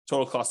by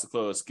total cost to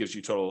close gives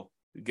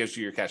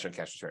you your cash on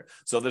cash return.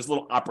 So there's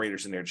little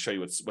operators in there to show you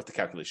what the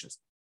calculation is.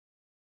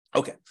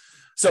 Okay.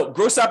 So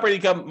gross operating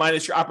income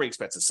minus your operating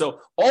expenses. So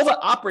all the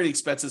operating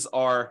expenses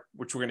are,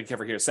 which we're going to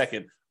cover here in a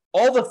second,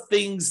 all the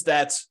things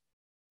that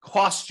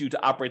cost you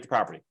to operate the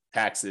property: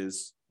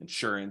 taxes,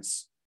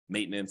 insurance,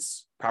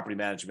 maintenance, property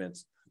management,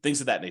 things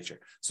of that nature.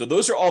 So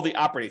those are all the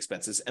operating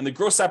expenses. And the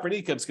gross operating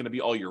income is going to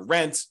be all your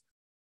rent,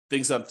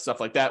 stuff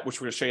like that, which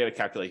we're going to show you how to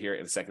calculate here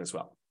in a second as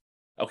well.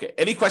 Okay,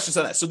 any questions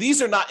on that? So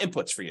these are not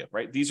inputs for you,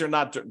 right? These are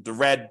not the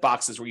red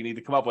boxes where you need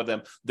to come up with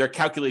them. They're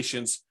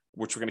calculations,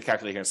 which we're going to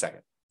calculate here in a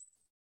second.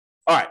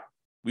 All right,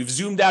 we've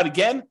zoomed out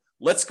again.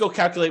 Let's go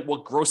calculate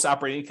what gross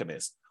operating income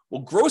is.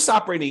 Well, gross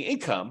operating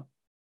income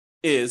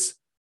is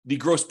the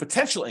gross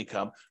potential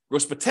income.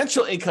 Gross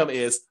potential income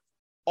is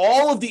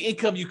all of the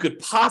income you could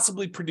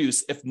possibly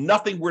produce if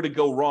nothing were to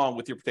go wrong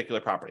with your particular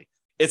property.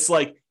 It's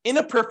like, in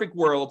a perfect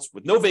world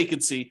with no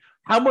vacancy,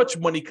 how much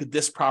money could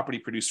this property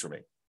produce for me?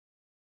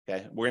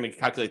 Okay, we're going to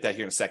calculate that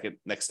here in a second.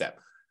 Next step.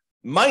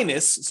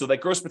 Minus, so that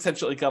gross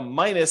potential income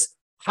minus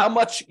how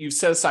much you've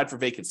set aside for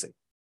vacancy.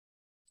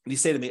 And you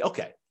say to me,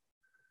 okay,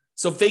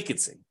 so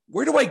vacancy,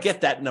 where do I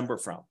get that number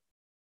from?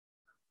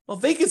 Well,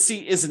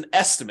 vacancy is an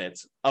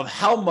estimate of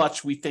how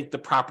much we think the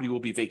property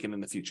will be vacant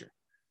in the future.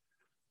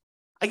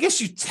 I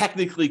guess you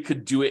technically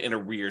could do it in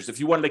arrears. If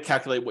you wanted to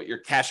calculate what your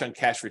cash on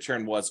cash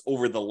return was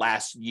over the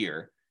last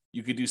year,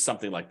 you could do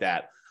something like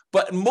that.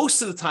 But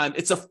most of the time,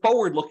 it's a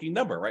forward-looking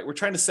number, right? We're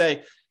trying to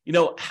say,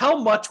 how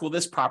much will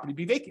this property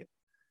be vacant?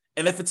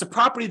 And if it's a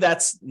property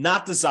that's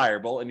not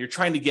desirable and you're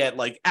trying to get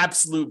like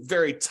absolute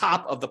very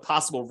top of the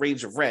possible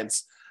range of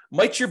rents,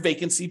 might your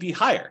vacancy be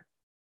higher?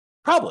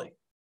 Probably,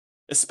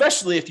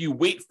 especially if you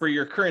wait for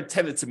your current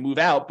tenant to move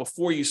out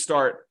before you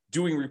start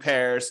doing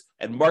repairs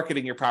and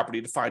marketing your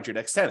property to find your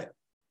next tenant.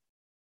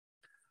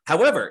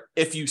 However,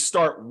 if you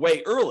start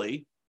way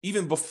early,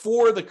 even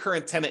before the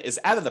current tenant is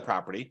out of the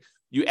property,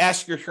 you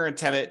ask your current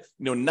tenant,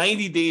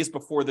 90 days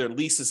before their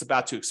lease is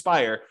about to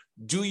expire,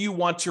 do you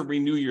want to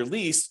renew your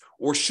lease,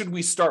 or should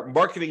we start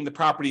marketing the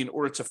property in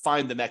order to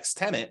find the next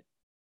tenant?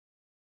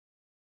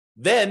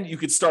 Then you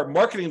could start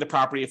marketing the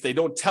property if they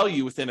don't tell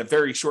you within a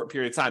very short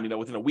period of time,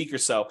 within a week or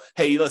so,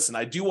 hey, listen,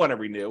 I do want to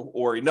renew,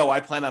 or no, I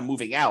plan on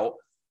moving out.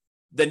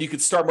 Then you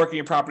could start marketing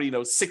your property,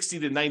 60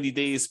 to 90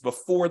 days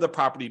before the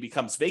property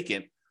becomes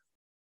vacant.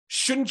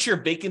 Shouldn't your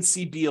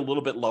vacancy be a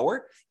little bit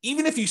lower?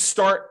 Even if you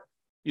start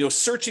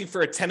searching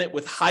for a tenant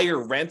with higher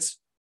rent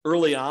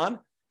early on,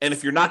 and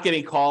if you're not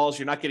getting calls,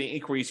 you're not getting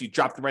inquiries, you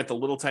drop the rent a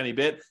little tiny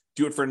bit,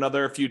 do it for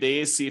another few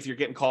days, see if you're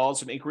getting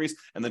calls and inquiries,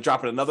 and then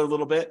drop it another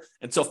little bit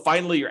until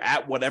finally you're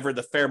at whatever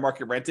the fair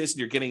market rent is, and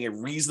you're getting a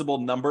reasonable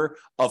number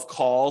of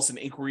calls and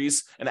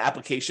inquiries and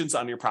applications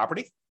on your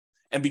property.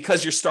 And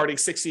because you're starting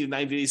 60 to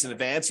 90 days in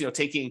advance,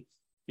 taking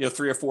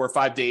 3 or 4 or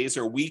 5 days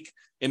or a week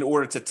in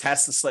order to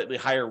test the slightly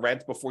higher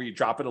rent before you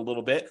drop it a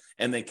little bit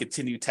and then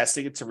continue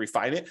testing it to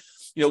refine it.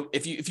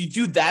 If you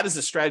do that as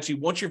a strategy,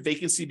 won't your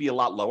vacancy be a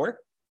lot lower?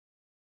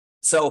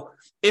 So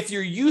if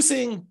you're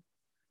using,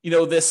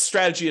 this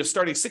strategy of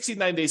starting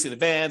 69 days in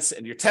advance,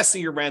 and you're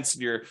testing your rents,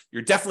 and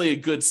you're definitely a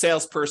good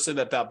salesperson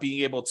about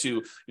being able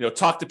to,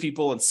 talk to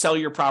people and sell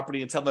your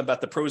property and tell them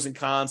about the pros and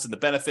cons and the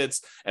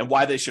benefits and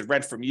why they should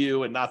rent from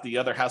you and not the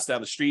other house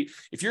down the street.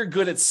 If you're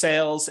good at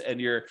sales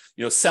and you're,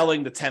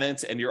 selling the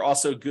tenant, and you're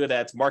also good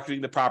at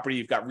marketing the property,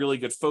 you've got really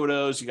good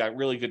photos, you got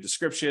really good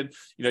description,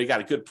 you got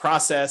a good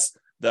process.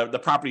 The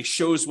property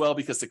shows well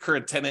because the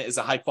current tenant is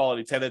a high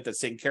quality tenant that's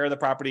taking care of the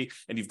property,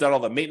 and you've done all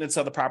the maintenance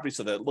of the property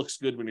so that it looks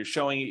good when you're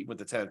showing it with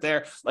the tenant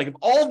there. Like, if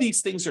all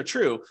these things are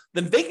true,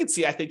 then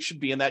vacancy, I think, should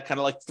be in that kind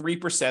of like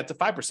 3% to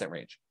 5%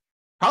 range,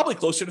 probably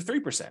closer to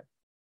 3%.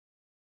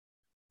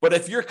 But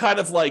if you're kind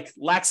of like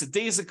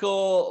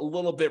lackadaisical, a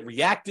little bit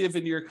reactive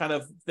in your kind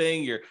of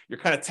thing, you're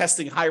kind of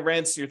testing high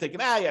rents, you're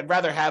thinking, I'd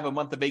rather have a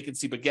month of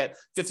vacancy but get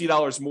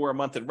 $50 more a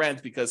month in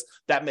rent because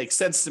that makes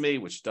sense to me,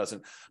 which it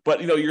doesn't.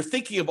 But you're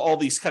thinking of all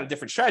these kind of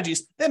different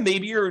strategies, then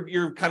maybe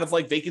you're kind of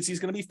like vacancy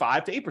is going to be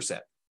 5 to 8%.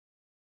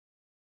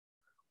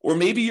 Or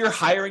maybe you're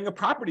hiring a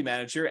property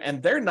manager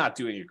and they're not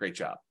doing a great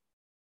job.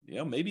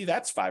 Maybe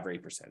that's 5 or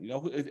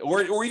 8%,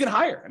 or even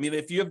higher. I mean,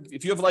 if you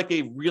have like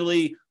a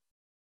really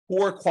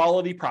poor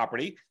quality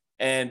property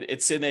and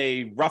it's in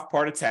a rough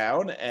part of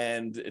town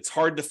and it's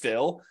hard to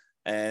fill,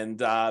 and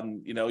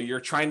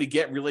you're trying to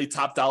get really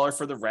top dollar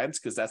for the rent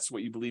because that's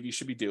what you believe you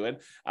should be doing,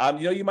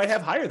 you might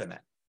have higher than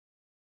that.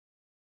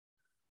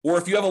 Or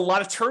if you have a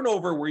lot of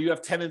turnover where you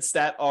have tenants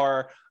that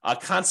are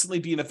constantly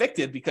being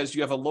evicted because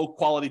you have a low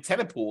quality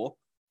tenant pool,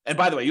 and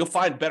by the way, you'll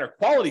find better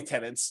quality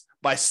tenants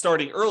by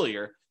starting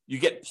earlier. You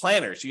get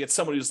planners. You get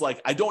someone who's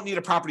like, I don't need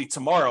a property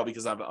tomorrow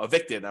because I'm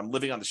evicted. I'm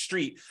living on the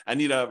street. I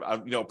need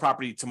a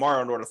property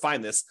tomorrow in order to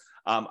find this.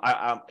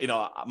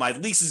 My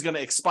lease is going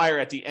to expire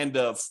at the end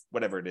of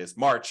whatever it is,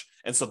 March,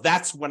 and so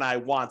that's when I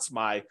want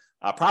my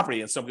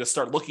property. And so I'm going to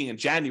start looking in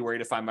January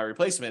to find my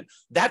replacement.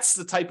 That's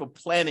the type of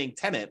planning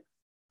tenant,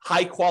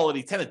 high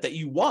quality tenant that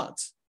you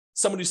want.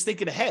 Someone who's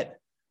thinking ahead.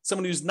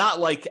 Someone who's not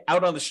like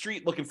out on the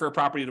street looking for a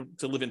property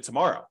to live in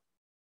tomorrow.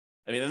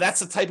 I mean, and that's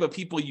the type of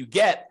people you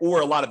get,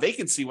 or a lot of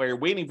vacancy where you're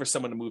waiting for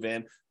someone to move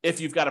in if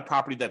you've got a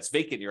property that's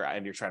vacant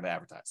and you're trying to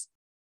advertise.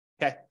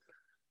 Okay.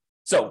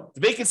 So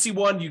the vacancy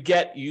one, you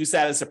use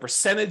that as a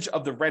percentage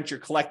of the rent you're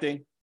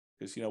collecting,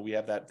 because, we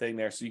have that thing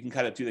there. So you can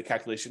kind of do the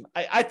calculation.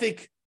 I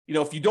think,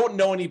 if you don't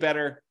know any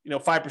better,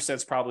 5%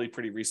 is probably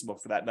pretty reasonable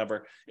for that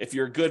number. If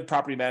you're a good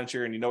property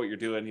manager and you know what you're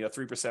doing,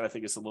 3% I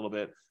think is a little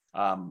bit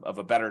of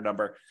a better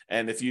number.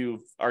 And if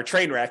you are a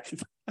train wreck,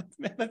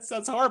 man, that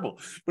sounds horrible.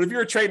 But if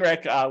you're a train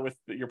wreck with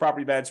your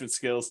property management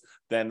skills,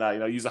 then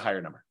use a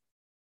higher number.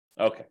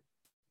 Okay.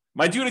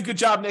 Am I doing a good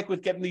job, Nick,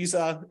 with getting these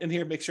in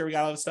here? Make sure we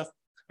got all this stuff.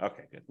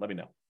 Okay, good. Let me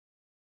know.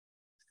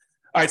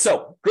 All right,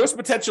 so gross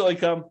potential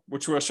income,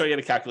 which we'll show you how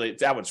to calculate.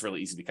 That one's really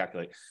easy to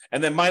calculate.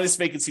 And then minus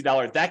vacancy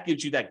dollar, that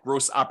gives you that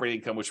gross operating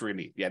income, which we're going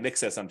to need. Yeah, Nick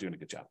says I'm doing a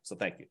good job, so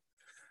thank you.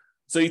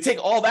 So you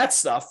take all that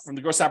stuff from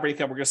the gross operating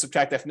income, we're going to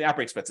subtract that from the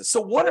operating expenses.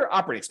 So what are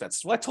operating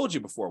expenses? Well, I told you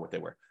before what they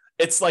were.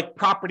 It's like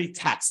property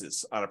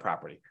taxes on a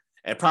property,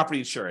 and property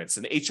insurance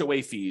and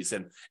HOA fees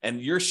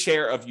and your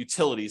share of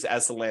utilities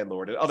as the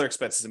landlord and other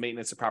expenses and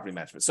maintenance and property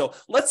management. So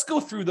let's go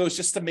through those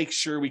just to make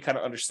sure we kind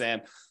of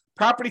understand.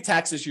 Property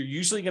taxes, you're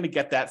usually going to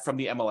get that from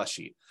the MLS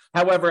sheet.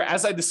 However,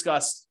 as I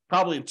discussed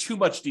probably in too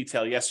much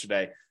detail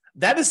yesterday,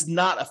 that is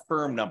not a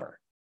firm number.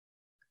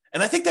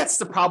 And I think that's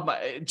the problem,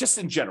 just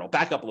in general,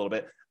 back up a little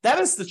bit. That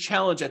is the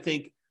challenge, I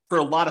think, for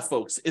a lot of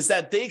folks, is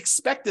that they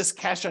expect this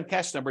cash on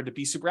cash number to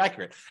be super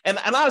accurate. And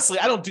honestly,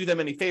 I don't do them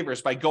any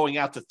favors by going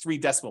out to 3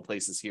 decimal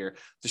places here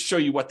to show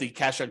you what the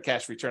cash on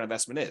cash return on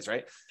investment is,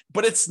 right?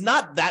 But it's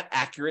not that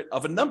accurate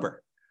of a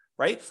number,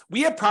 right?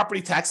 We have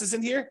property taxes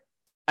in here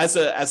as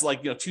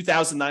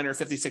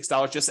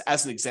 $2,956, just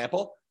as an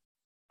example.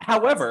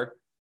 However,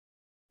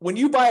 when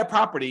you buy a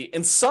property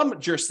in some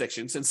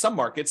jurisdictions, in some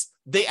markets,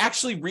 they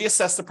actually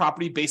reassess the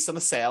property based on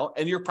the sale,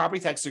 and your property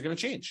taxes are going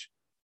to change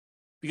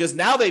because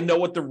now they know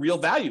what the real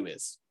value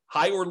is,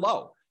 high or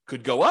low.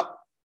 Could go up,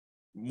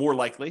 more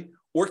likely,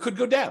 or it could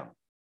go down,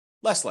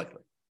 less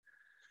likely.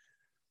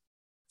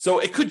 So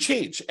it could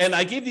change. And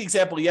I gave the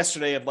example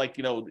yesterday of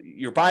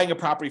you're buying a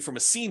property from a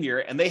senior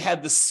and they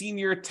had the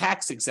senior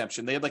tax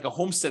exemption. They had like a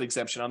homestead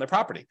exemption on their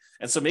property.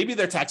 And so maybe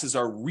their taxes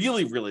are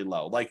really, really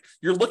low. Like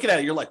you're looking at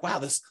it, you're like, wow,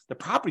 the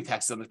property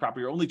taxes on this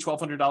property are only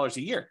 $1,200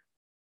 a year.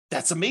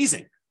 That's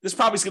amazing. This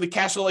property's going to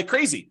cash flow like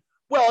crazy.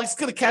 Well, it's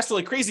going to cash flow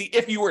like crazy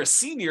if you were a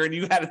senior and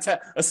you had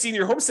a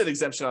senior homestead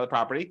exemption on the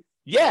property.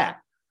 Yeah.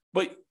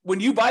 But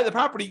when you buy the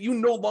property, you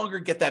no longer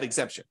get that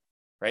exemption.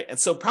 Right. And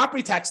so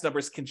property tax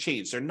numbers can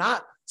change. They're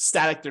not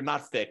static. They're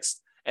not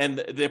fixed. And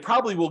they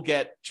probably will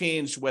get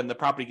changed when the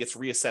property gets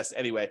reassessed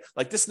anyway.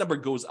 Like this number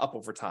goes up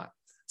over time.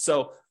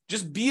 So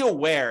just be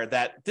aware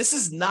that this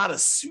is not a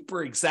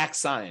super exact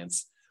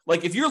science.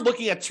 Like if you're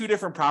looking at 2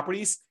 different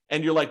properties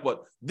and you're like,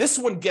 what, this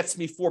one gets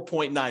me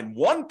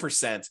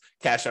 4.91%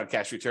 cash on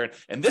cash return,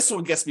 and this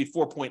one gets me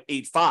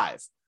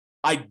 4.85.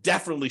 I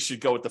definitely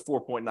should go with the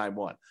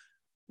 4.91.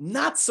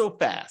 Not so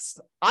fast.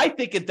 I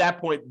think at that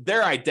point,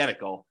 they're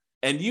identical.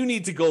 And you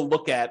need to go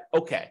look at,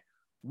 okay,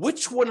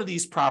 which one of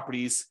these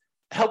properties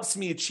helps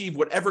me achieve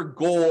whatever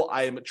goal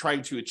I am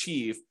trying to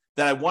achieve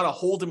that I want to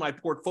hold in my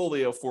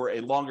portfolio for a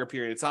longer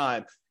period of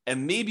time.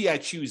 And maybe I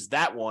choose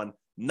that one,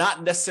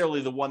 not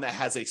necessarily the one that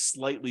has a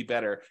slightly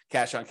better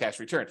cash on cash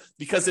return,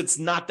 because it's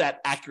not that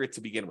accurate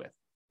to begin with,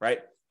 right?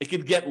 It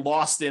could get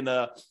lost in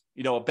a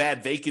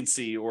bad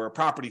vacancy or a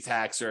property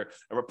tax or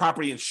a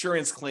property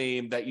insurance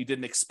claim that you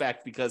didn't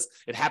expect because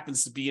it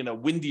happens to be in a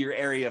windier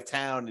area of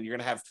town and you're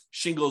going to have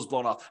shingles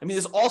blown off. I mean,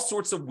 there's all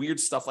sorts of weird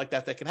stuff like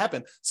that can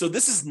happen. So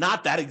this is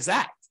not that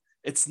exact.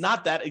 It's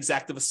not that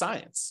exact of a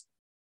science.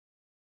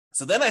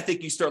 So then I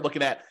think you start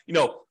looking at,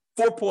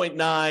 4.9,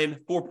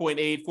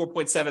 4.8,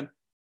 4.7.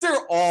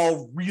 They're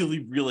all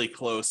really, really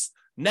close.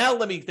 Now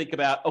let me think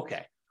about,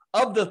 okay,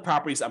 of the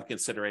properties I'm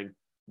considering,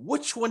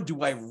 which one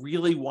do I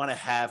really want to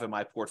have in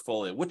my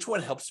portfolio? Which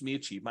one helps me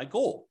achieve my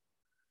goal?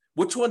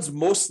 Which one's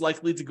most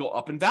likely to go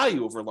up in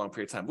value over a long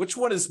period of time? Which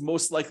one is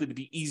most likely to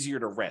be easier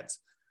to rent?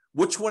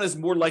 Which one is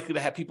more likely to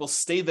have people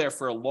stay there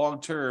for a long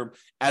term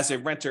as a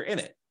renter in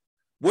it?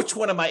 Which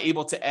one am I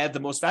able to add the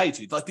most value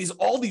to? Like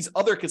all these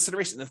other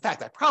considerations. In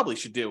fact, I probably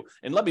should do,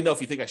 and let me know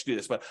if you think I should do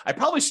this, but I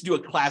probably should do a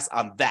class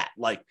on that.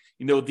 Like,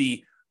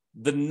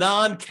 the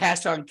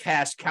non-cash on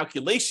cash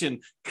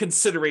calculation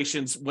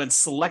considerations when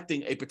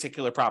selecting a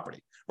particular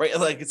property, right?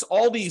 Like it's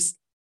all these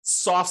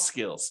soft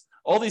skills,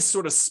 all these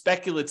sort of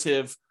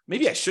speculative,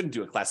 maybe I shouldn't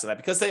do a class on that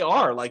because they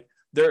are like,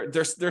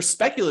 they're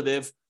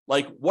speculative.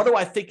 Like, what do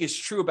I think is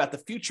true about the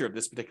future of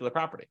this particular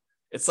property?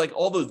 It's like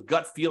all those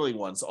gut feeling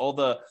ones, all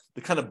the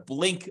kind of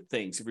blink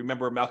things. If you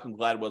remember Malcolm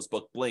Gladwell's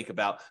book, Blink,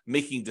 about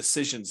making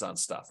decisions on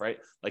stuff, right?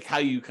 Like how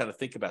you kind of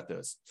think about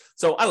those.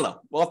 So I don't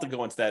know. We'll have to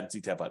go into that in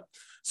detail, but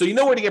so you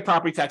know where to get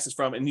property taxes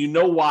from, and you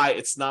know why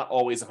it's not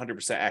always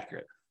 100%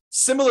 accurate.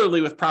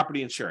 Similarly with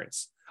property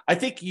insurance, I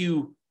think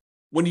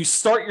when you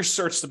start your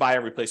search to buy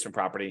a replacement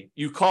property,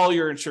 you call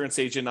your insurance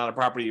agent on a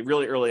property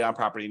really early on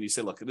property, and you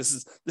say, look,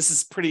 this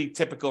is pretty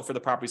typical for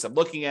the properties I'm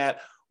looking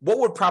at. What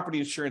would property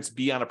insurance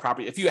be on a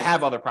property? If you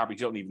have other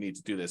properties, you don't even need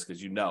to do this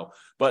because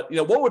but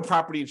what would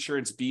property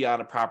insurance be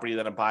on a property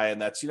that I'm buying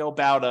that's,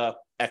 about a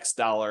X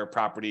dollar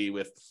property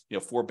with,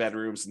 4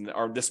 bedrooms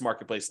or this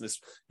marketplace and this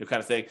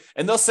kind of thing.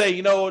 And they'll say,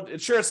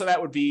 insurance on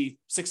that would be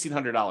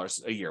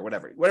 $1,600 a year,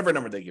 whatever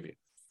number they give you.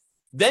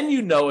 Then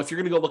if you're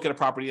going to go look at a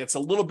property that's a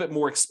little bit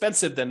more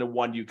expensive than the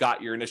one you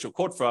got your initial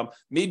quote from,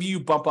 maybe you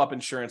bump up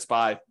insurance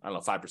by,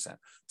 5%,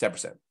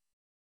 10%.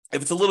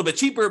 If it's a little bit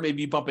cheaper,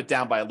 maybe you bump it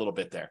down by a little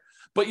bit there.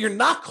 But you're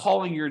not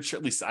calling your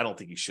insurance, at least I don't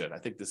think you should. I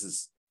think this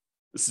is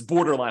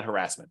borderline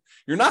harassment.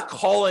 You're not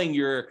calling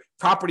your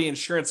property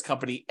insurance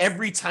company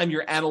every time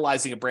you're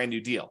analyzing a brand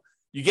new deal.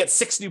 You get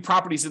 6 new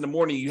properties in the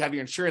morning, you have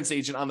your insurance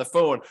agent on the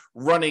phone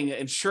running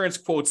insurance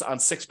quotes on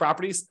 6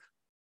 properties.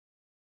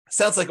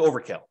 Sounds like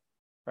overkill,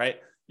 right?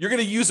 You're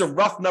going to use a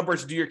rough number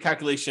to do your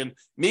calculation.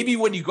 Maybe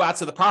when you go out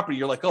to the property,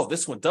 you're like, oh,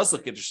 this one does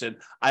look interesting.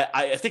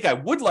 I think I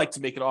would like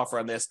to make an offer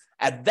on this.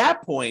 At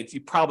that point,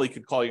 you probably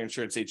could call your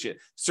insurance agent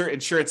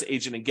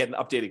and get an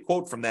updated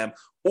quote from them.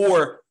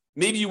 Or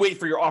maybe you wait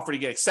for your offer to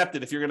get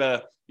accepted. If you're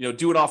going to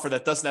do an offer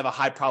that doesn't have a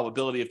high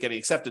probability of getting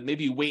accepted,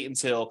 maybe you wait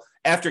until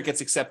after it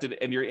gets accepted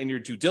and you're in your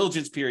due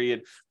diligence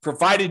period,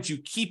 provided you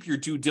keep your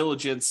due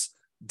diligence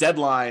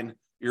deadline,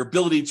 your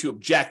ability to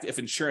object if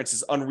insurance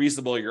is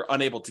unreasonable or you're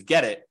unable to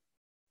get it.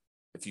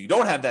 If you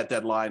don't have that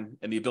deadline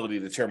and the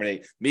ability to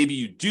terminate, maybe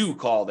you do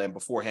call them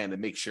beforehand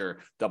and make sure,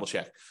 double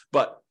check.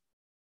 But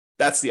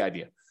that's the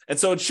idea. And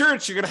so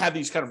insurance, you're going to have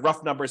these kind of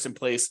rough numbers in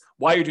place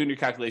while you're doing your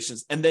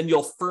calculations, and then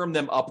you'll firm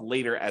them up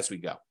later as we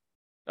go.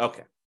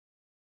 Okay.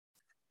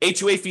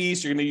 HOA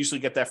fees, you're going to usually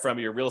get that from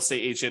your real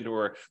estate agent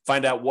or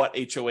find out what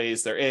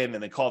HOAs they're in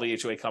and then call the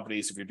HOA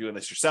companies if you're doing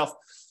this yourself.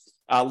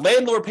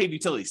 Landlord paid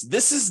utilities.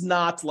 This is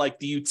not like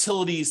the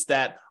utilities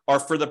that are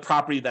for the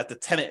property that the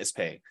tenant is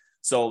paying.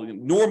 So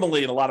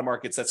normally in a lot of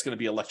markets, that's going to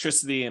be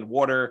electricity and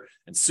water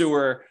and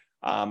sewer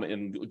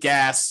and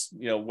gas,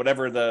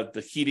 whatever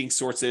the heating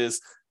source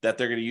is that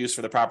they're going to use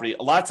for the property.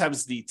 A lot of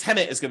times the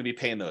tenant is going to be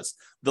paying those.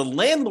 The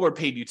landlord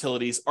paid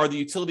utilities are the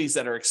utilities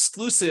that are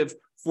exclusive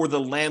for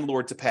the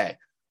landlord to pay.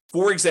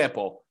 For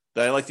example,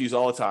 that I like to use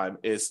all the time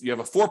is you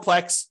have a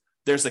fourplex.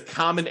 There's a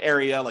common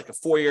area like a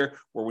foyer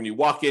where when you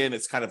walk in,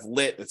 it's kind of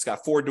lit. It's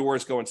got 4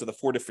 doors going to the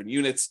 4 different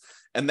units.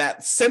 And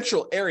that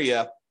central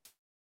area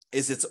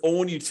is its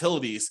own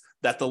utilities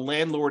that the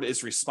landlord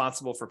is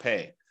responsible for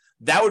paying.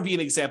 That would be an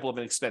example of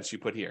an expense you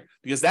put here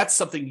because that's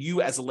something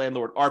you as a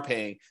landlord are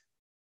paying.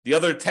 The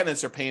other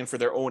tenants are paying for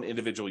their own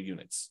individual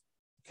units.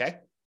 Okay.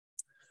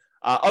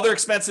 Other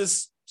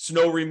expenses,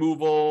 snow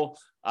removal,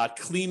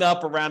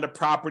 cleanup around a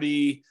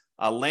property,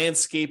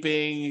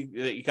 landscaping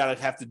that you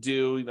gotta have to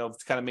do, to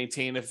kind of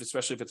maintain it,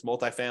 especially if it's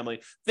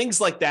multifamily.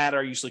 Things like that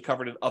are usually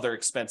covered in other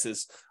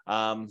expenses.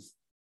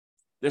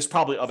 There's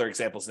probably other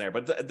examples in there,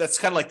 but that's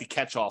kind of like the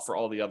catch-all for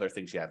all the other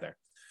things you have there.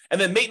 And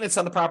then maintenance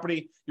on the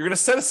property, you're going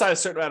to set aside a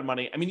certain amount of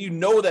money. I mean, you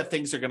know that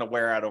things are going to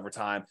wear out over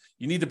time.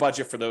 You need to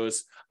budget for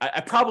those. I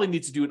probably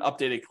need to do an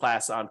updated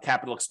class on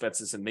capital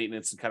expenses and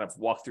maintenance and kind of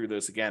walk through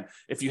those again.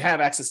 If you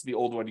have access to the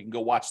old one, you can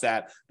go watch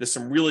that. There's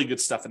some really good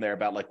stuff in there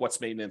about like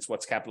what's maintenance,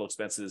 what's capital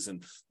expenses,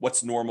 and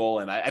what's normal.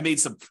 And I made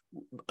some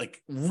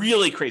like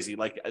really crazy,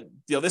 like,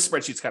 this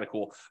spreadsheet's kind of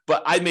cool,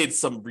 but I made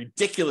some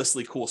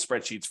ridiculously cool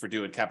spreadsheets for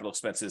doing capital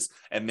expenses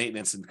and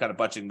maintenance and kind of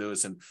budgeting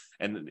those.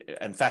 And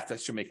in fact, I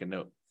should make a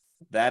note.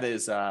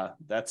 That's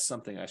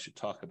something I should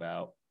talk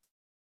about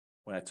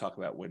when I talk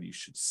about when you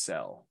should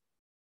sell.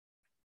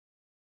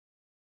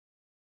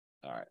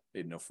 All right,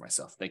 made a note for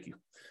myself. Thank you.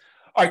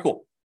 All right,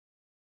 cool.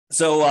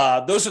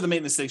 So those are the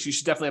maintenance things. You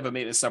should definitely have a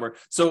maintenance number.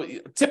 So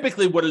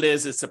typically what it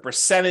is, it's a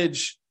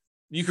percentage.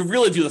 You can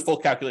really do the full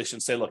calculation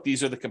and say, look,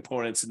 these are the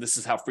components and this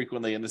is how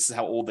frequently and this is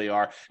how old they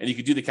are. And you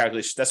could do the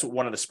calculation. That's what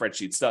one of the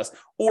spreadsheets does.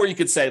 Or you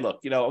could say,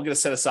 look, I'm going to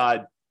set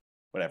aside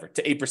whatever,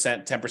 to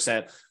 8%,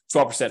 10%,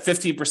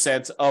 12%,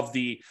 15% of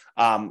the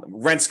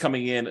rents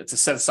coming in to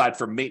set aside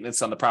for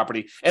maintenance on the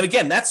property. And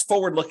again, that's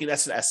forward-looking.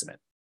 That's an estimate.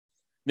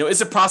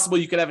 Is it possible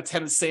you could have a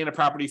tenant stay in a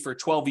property for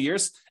 12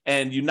 years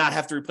and you not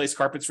have to replace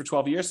carpets for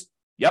 12 years?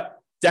 Yep,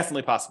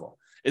 definitely possible.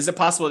 Is it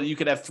possible that you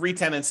could have 3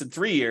 tenants in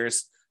 3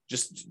 years,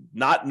 just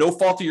no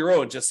fault of your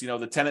own, just,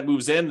 the tenant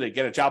moves in, they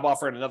get a job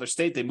offer in another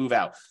state, they move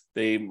out.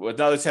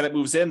 Another tenant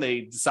moves in,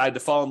 they decide to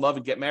fall in love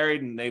and get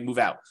married and they move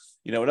out.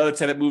 Another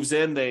tenant moves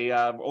in, they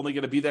only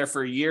going to be there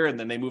for a year and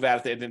then they move out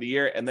at the end of the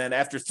year. And then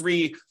after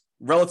 3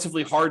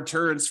 relatively hard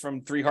turns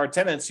from 3 hard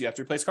tenants, you have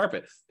to replace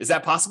carpet. Is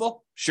that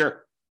possible?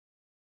 Sure.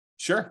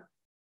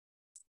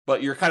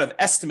 But you're kind of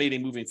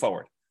estimating moving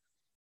forward.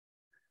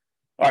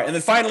 All right. And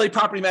then finally,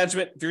 property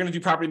management. If you're going to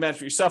do property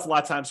management yourself, a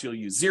lot of times you'll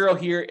use 0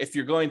 here. If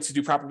you're going to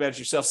do property management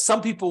yourself, some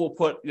people will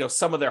put,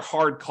 some of their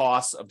hard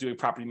costs of doing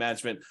property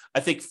management. I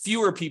think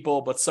fewer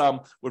people, but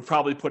some would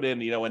probably put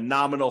in, a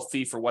nominal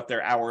fee for what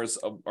their hours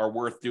are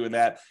worth doing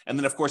that. And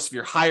then of course, if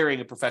you're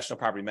hiring a professional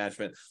property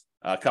management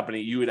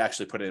company, you would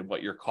actually put in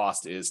what your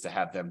cost is to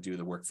have them do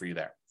the work for you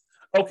there.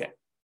 Okay.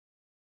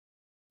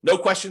 No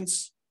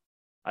questions,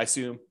 I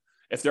assume.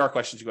 If there are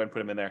questions, you go ahead and put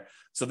them in there.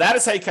 So that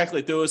is how you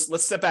calculate those.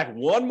 Let's step back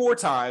one more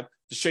time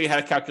to show you how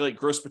to calculate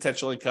gross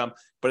potential income,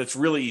 but it's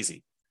really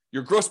easy.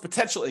 Your gross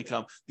potential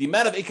income, the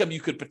amount of income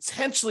you could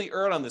potentially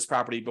earn on this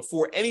property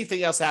before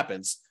anything else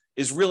happens,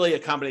 is really a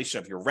combination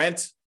of your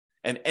rent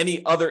and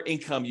any other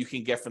income you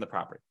can get from the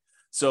property.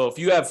 So if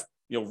you have,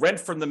 rent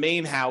from the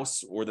main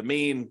house or the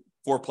main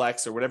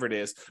fourplex or whatever it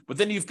is, but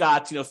then you've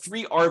got, 3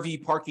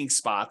 RV parking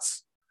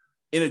spots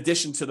in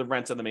addition to the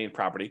rent on the main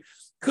property.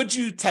 Could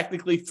you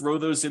technically throw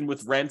those in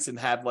with rent and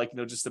have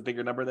just a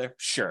bigger number there?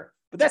 Sure.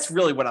 But that's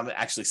really what I'm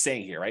actually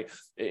saying here, right?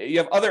 You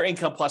have other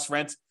income plus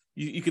rent.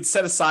 You could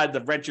set aside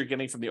the rent you're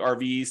getting from the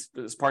RVs,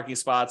 those parking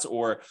spots,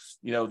 or,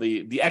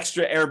 the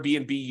extra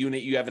Airbnb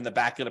unit you have in the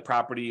back of the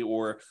property,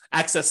 or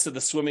access to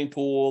the swimming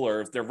pool,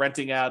 or if they're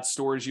renting out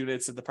storage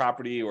units at the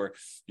property, or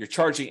you're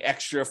charging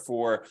extra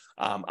for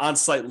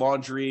on-site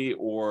laundry,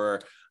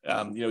 or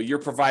you're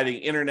providing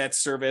internet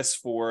service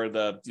for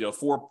the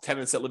 4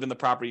 tenants that live in the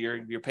property.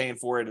 You're paying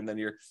for it, and then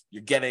you're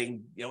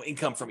getting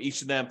income from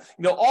each of them.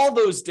 All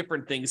those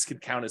different things could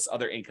count as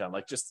other income,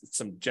 like just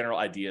some general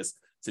ideas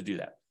to do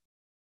that.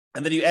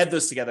 And then you add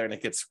those together, and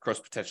it gets gross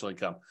potential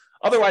income.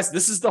 Otherwise,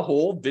 this is the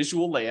whole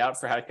visual layout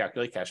for how to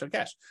calculate cash on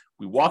cash.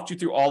 We walked you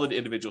through all of the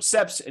individual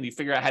steps, and you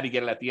figure out how to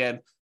get it at the end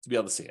to be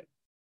able to see it.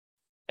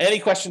 Any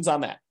questions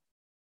on that?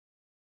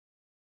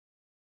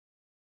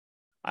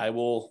 I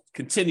will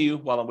continue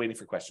while I'm waiting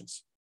for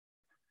questions.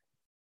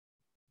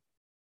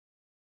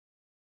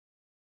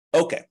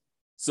 Okay,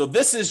 so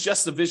this is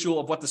just a visual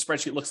of what the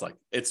spreadsheet looks like.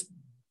 It's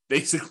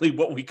basically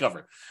what we cover.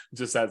 It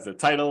just has the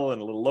title and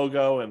a little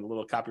logo and a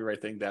little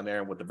copyright thing down there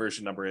and what the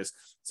version number is,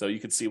 so you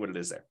can see what it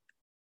is there.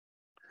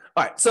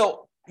 All right,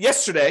 so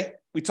yesterday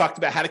we talked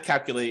about how to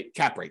calculate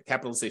cap rate,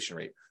 capitalization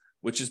rate,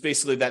 which is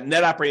basically that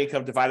net operating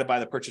income divided by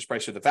the purchase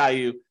price or the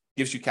value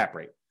gives you cap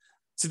rate.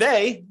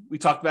 Today, we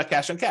talked about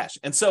cash on cash.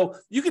 And so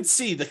you can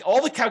see that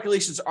all the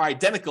calculations are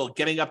identical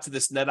getting up to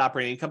this net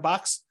operating income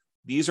box.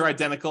 These are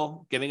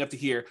identical getting up to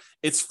here.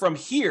 It's from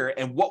here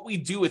and what we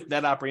do with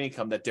net operating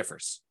income that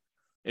differs.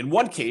 In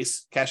one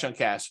case, cash on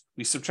cash,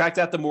 we subtract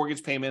out the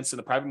mortgage payments and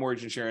the private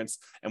mortgage insurance,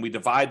 and we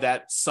divide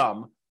that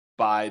sum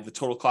by the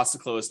total cost to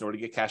close in order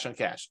to get cash on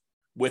cash.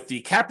 With the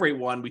cap rate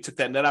one, we took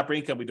that net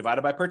operating income, we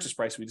divided by purchase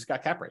price, we just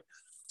got cap rate.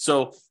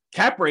 So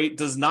cap rate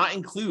does not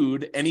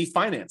include any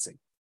financing.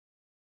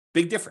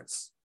 Big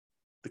difference.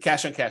 The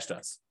cash on cash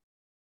does.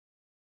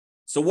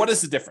 So what is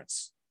the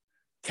difference?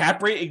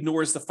 Cap rate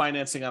ignores the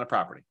financing on a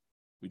property.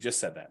 We just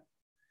said that.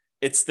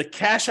 It's the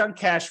cash on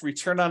cash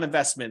return on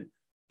investment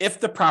if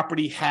the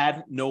property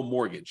had no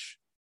mortgage.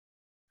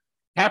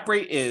 Cap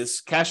rate is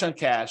cash on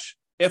cash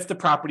if the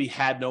property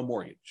had no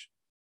mortgage.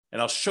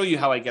 And I'll show you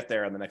how I get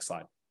there on the next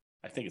slide.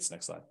 I think it's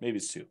next slide. Maybe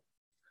it's 2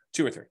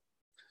 or 3.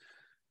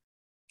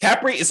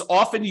 Cap rate is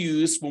often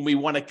used when we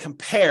want to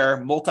compare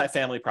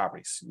multifamily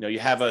properties. You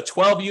have a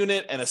 12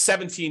 unit and a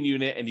 17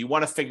 unit, and you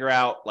want to figure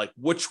out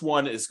which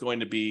one is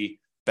going to be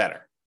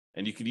better.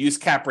 And you can use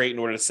cap rate in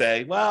order to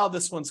say, well,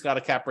 this one's got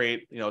a cap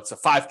rate, it's a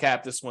 5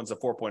 cap, this one's a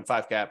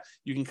 4.5 cap.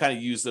 You can kind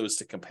of use those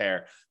to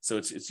compare. So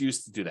it's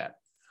used to do that.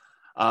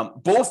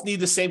 Both need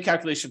the same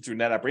calculation through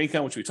net operating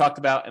income, which we talked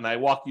about, and I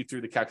walked you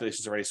through the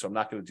calculations already, so I'm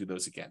not going to do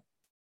those again.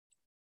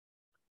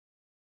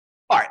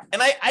 All right,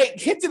 and I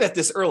hinted at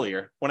this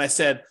earlier when I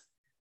said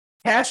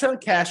cash on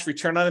cash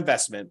return on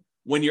investment,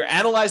 when you're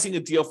analyzing a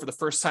deal for the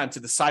first time to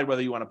decide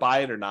whether you want to buy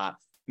it or not,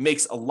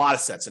 makes a lot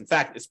of sense. In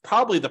fact, it's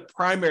probably the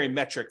primary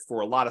metric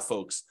for a lot of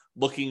folks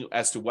looking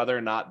as to whether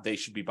or not they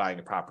should be buying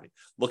a property.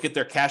 Look at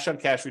their cash on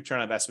cash return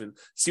on investment,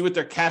 see what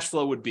their cash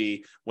flow would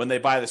be when they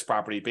buy this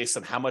property based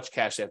on how much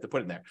cash they have to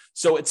put in there.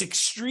 So it's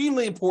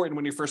extremely important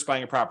when you're first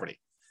buying a property.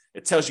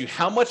 It tells you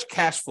how much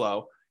cash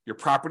flow your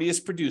property is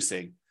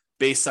producing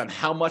based on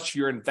how much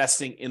you're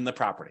investing in the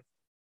property.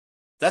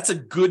 That's a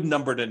good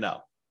number to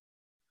know.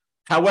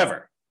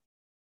 However,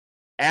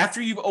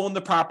 after you've owned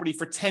the property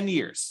for 10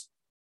 years,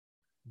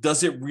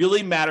 does it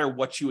really matter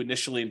what you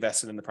initially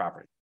invested in the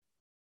property?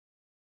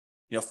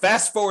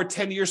 Fast forward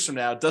 10 years from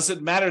now, does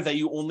it matter that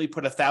you only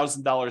put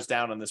 $1,000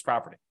 down on this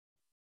property?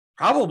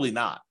 Probably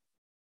not.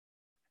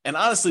 And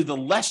honestly, the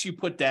less you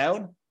put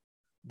down,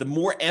 the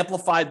more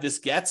amplified this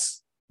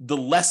gets, the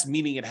less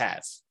meaning it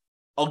has.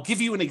 I'll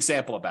give you an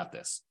example about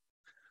this.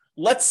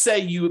 Let's say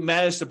you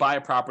managed to buy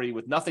a property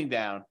with nothing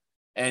down,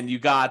 and you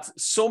got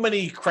so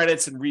many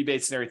credits and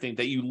rebates and everything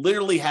that you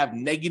literally have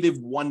negative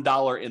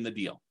 $1 in the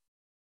deal.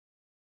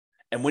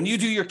 And when you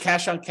do your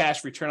cash on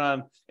cash return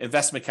on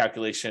investment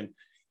calculation,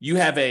 you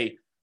have I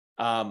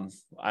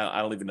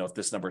don't even know if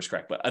this number is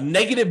correct, but a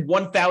negative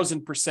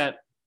 1,000%,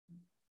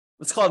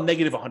 let's call it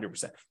negative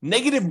 100%,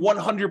 negative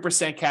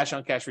 100% cash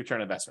on cash return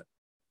on investment.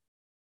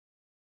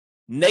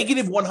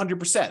 Negative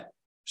 100%.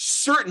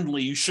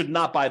 Certainly you should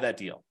not buy that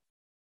deal.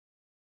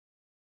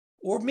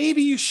 Or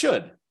maybe you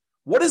should.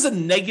 What does a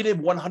negative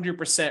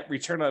 100%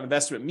 return on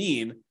investment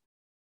mean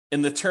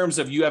in the terms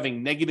of you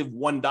having negative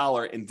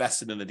 $1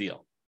 invested in the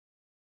deal?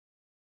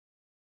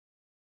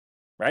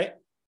 Right?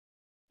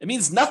 It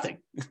means nothing.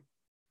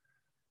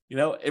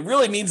 It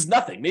really means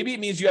nothing. Maybe it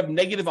means you have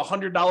negative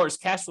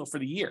 $100 cash flow for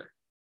the year.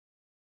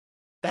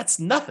 That's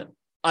nothing.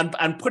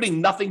 On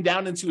putting nothing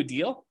down into a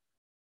deal,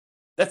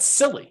 that's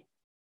silly.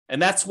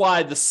 And that's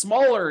why the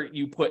smaller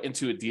you put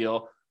into a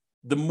deal,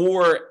 the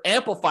more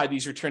amplified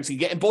these returns can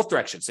get in both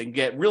directions. They can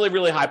get really,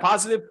 really high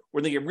positive,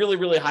 or they get really,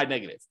 really high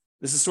negative.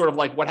 This is sort of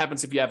like what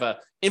happens if you have an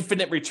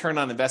infinite return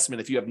on investment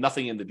if you have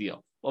nothing in the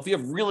deal. Well, if you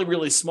have really,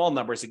 really small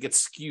numbers, it gets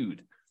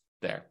skewed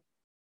there.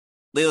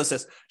 Layla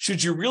says,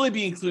 should you really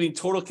be including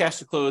total cash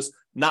to close,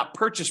 not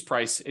purchase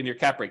price in your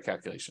cap rate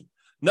calculation?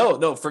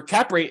 No. For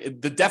cap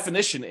rate, the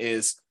definition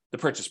is the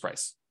purchase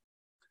price.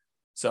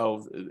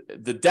 So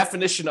the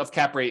definition of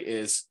cap rate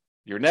is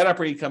your net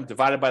operating income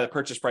divided by the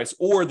purchase price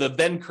or the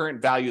then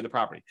current value of the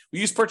property. We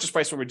use purchase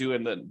price when we're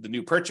doing the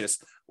new purchase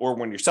or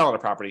when you're selling a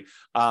property.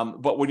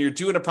 But when you're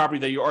doing a property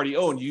that you already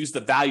own, you use the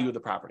value of the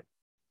property.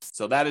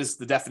 So that is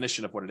the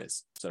definition of what it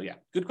is. So yeah,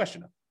 good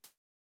question.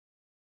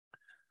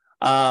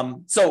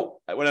 So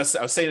when I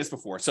was saying this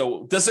before,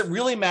 so does it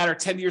really matter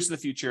 10 years in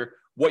the future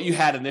what you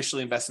had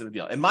initially invested in the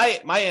deal? And my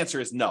answer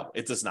is no,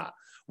 it does not.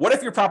 What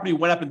if your property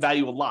went up in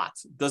value a lot?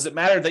 Does it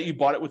matter that you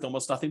bought it with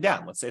almost nothing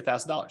down? Let's say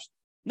 $1,000.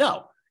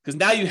 No, because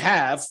now you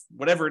have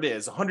whatever it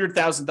is,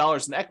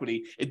 $100,000 in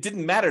equity. It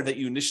didn't matter that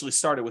you initially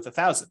started with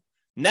 $1,000.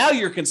 Now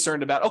you're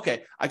concerned about,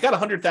 okay, I got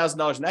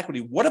 $100,000 in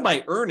equity. What am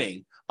I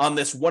earning on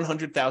this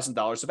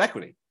 $100,000 of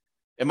equity?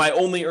 Am I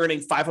only earning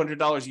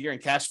 $500 a year in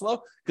cash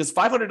flow? Because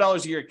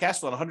 $500 a year in cash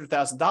flow on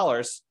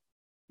 $100,000,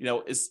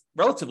 is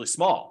relatively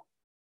small.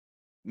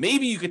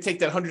 Maybe you could take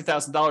that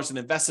 $100,000 and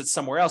invest it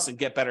somewhere else and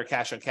get better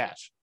cash on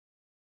cash,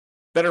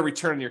 better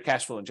return on your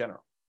cash flow in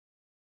general.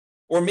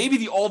 Or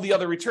maybe all the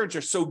other returns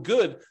are so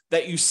good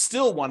that you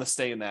still want to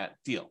stay in that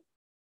deal,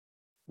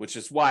 which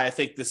is why I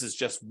think this is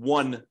just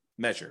one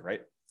measure,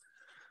 right?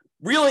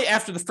 Really,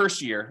 after the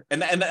first year,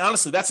 and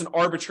honestly, that's an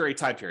arbitrary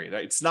time period.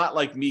 Right? It's not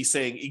like me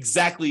saying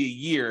exactly a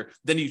year,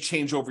 then you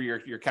change over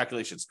your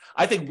calculations.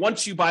 I think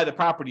once you buy the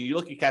property, you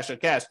look at cash on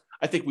cash,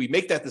 I think we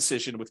make that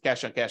decision with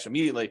cash on cash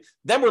immediately.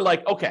 Then we're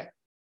like, okay,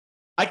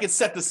 I can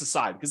set this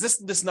aside because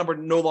this number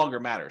no longer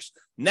matters.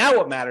 Now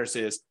what matters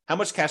is how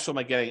much cash flow am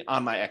I getting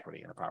on my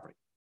equity in the property?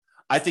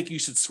 I think you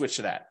should switch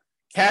to that.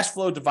 Cash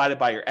flow divided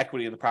by your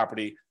equity in the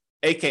property,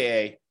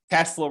 AKA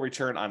cash flow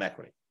return on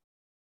equity.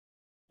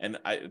 And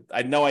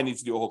I know I need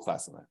to do a whole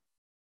class on that.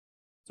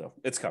 So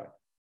it's coming.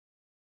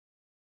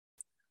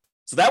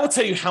 So that will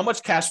tell you how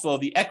much cash flow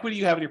the equity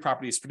you have in your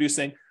property is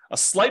producing. A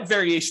slight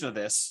variation of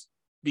this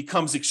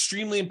becomes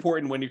extremely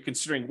important when you're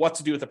considering what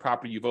to do with the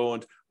property you've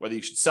owned, whether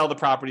you should sell the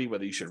property,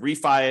 whether you should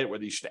refi it,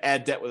 whether you should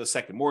add debt with a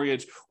second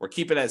mortgage or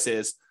keep it as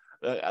is.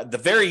 The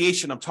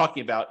variation I'm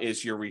talking about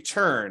is your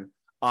return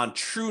on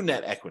true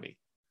net equity.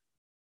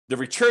 The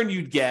return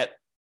you'd get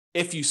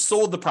if you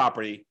sold the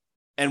property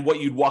and what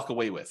you'd walk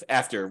away with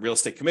after real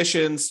estate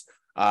commissions,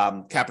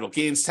 capital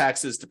gains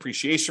taxes,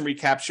 depreciation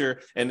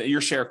recapture, and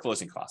your share of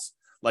closing costs.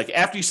 Like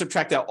after you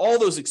subtract out all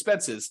those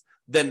expenses,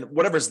 then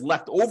whatever's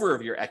left over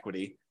of your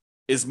equity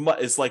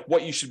is like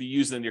what you should be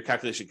using in your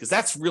calculation, because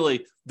that's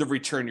really the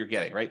return you're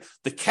getting, right?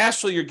 The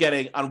cash flow you're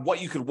getting on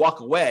what you could walk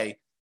away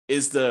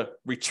is the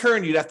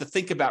return you'd have to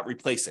think about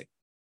replacing.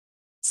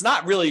 It's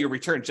not really your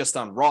return just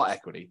on raw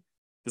equity,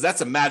 because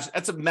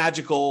that's a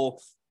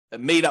magical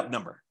made up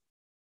number.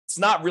 It's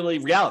not really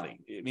reality.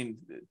 I mean,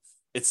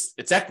 it's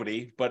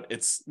equity, but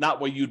it's not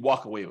what you'd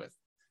walk away with.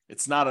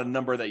 It's not a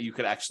number that you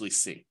could actually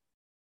see.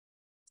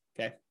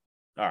 Okay.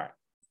 All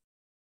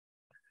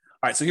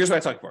right. So here's what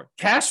I'm talking about.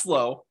 Cash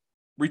flow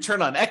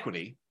return on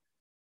equity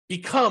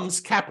becomes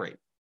cap rate.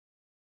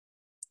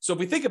 So if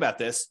we think about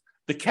this,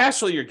 the cash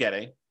flow you're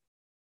getting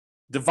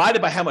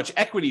divided by how much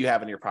equity you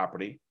have in your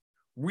property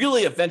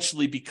really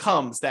eventually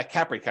becomes that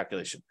cap rate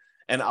calculation.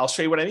 And I'll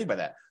show you what I mean by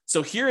that.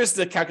 So here is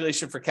the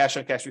calculation for cash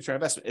on cash return on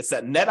investment. It's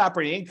that net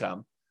operating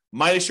income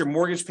minus your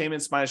mortgage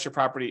payments, minus your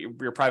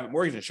private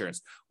mortgage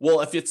insurance.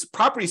 Well, if it's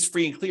property's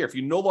free and clear, if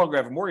you no longer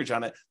have a mortgage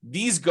on it,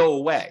 these go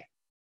away.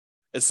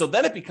 And so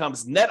then it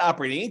becomes net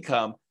operating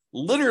income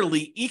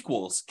literally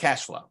equals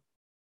cash flow,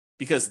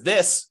 because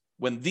this,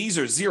 when these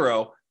are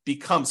zero,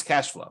 becomes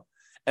cash flow.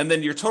 And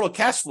then your total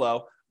cash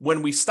flow,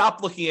 when we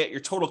stop looking at your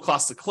total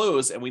cost to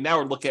close and we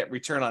now look at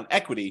return on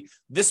equity,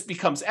 this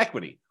becomes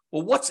equity.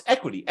 Well, what's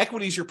equity?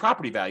 Equity is your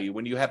property value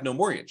when you have no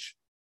mortgage.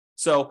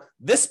 So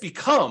this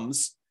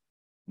becomes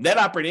net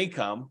operating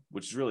income,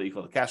 which is really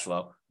equal to cash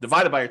flow,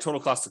 divided by your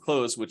total cost to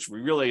close, which we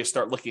really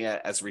start looking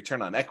at as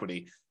return on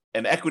equity.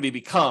 And equity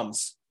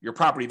becomes your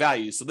property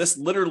value. So this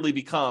literally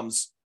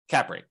becomes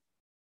cap rate.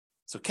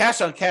 So cash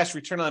on cash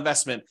return on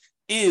investment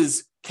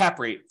is cap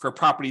rate for a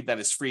property that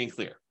is free and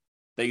clear,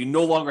 that you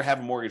no longer have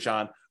a mortgage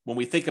on when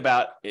we think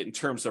about it in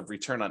terms of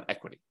return on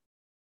equity.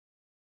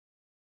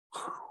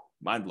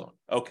 Mind blown.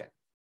 Okay.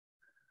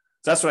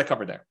 So that's what I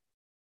covered there.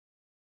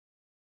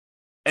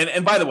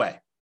 And by the way,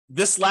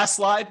 this last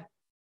slide,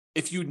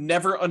 if you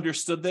never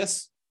understood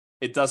this,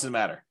 it doesn't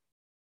matter.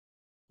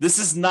 This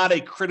is not a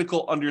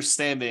critical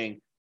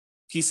understanding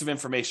piece of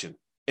information.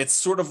 It's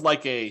sort of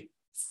like a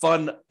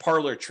fun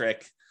parlor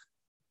trick,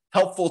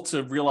 helpful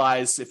to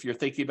realize if you're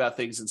thinking about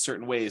things in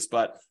certain ways,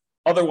 but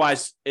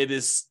otherwise it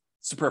is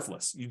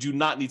superfluous. You do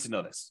not need to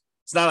know this.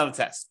 It's not on the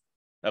test.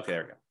 Okay,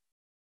 there we go.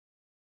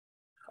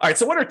 All right,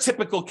 so what are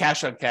typical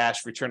cash on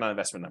cash return on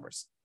investment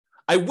numbers?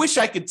 I wish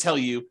I could tell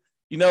you,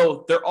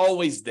 they're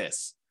always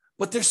this,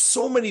 but there's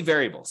so many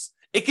variables.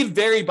 It can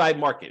vary by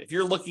market. If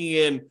you're looking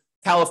in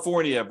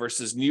California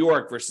versus New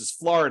York versus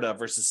Florida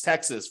versus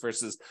Texas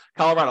versus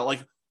Colorado,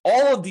 like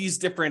all of these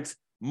different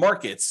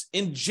markets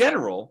in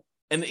general,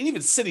 and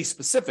even city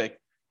specific,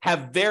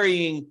 have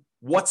varying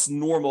what's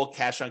normal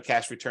cash on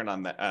cash return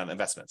on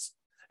investments.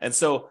 And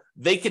so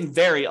they can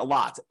vary a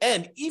lot.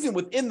 And even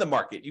within the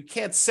market, you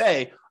can't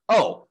say,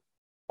 oh,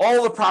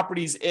 all the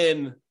properties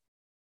in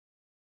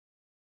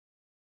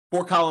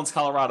Fort Collins,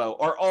 Colorado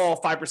are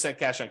all 5%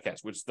 cash on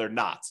cash, which they're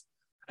not.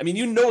 I mean,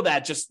 you know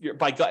that just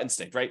by gut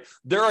instinct, right?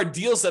 There are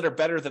deals that are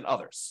better than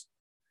others.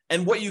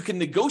 And what you can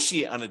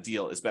negotiate on a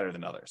deal is better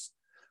than others.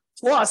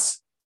 Plus,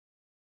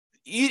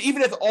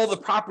 even if all the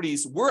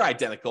properties were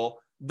identical,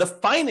 the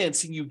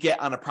financing you get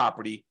on a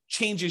property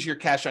changes your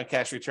cash on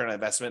cash return on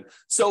investment.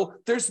 So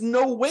there's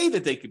no way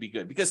that they could be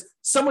good, because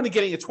someone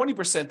getting a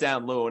 20%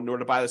 down loan in order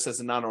to buy this as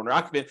a non-owner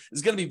occupant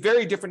is going to be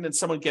very different than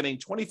someone getting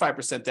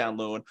 25% down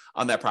loan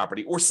on that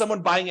property, or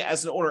someone buying it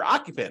as an owner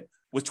occupant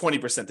with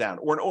 20% down,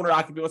 or an owner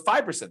occupant with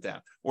 5%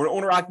 down, or an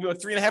owner occupant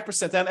with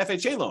 3.5% down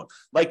FHA loan.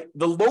 Like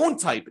the loan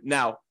type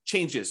now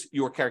changes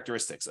your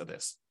characteristics of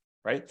this,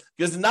 right?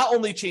 Because it not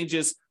only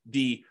changes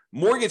the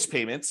mortgage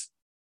payments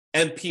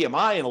and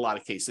PMI in a lot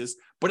of cases,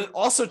 but it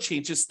also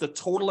changes the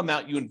total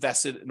amount you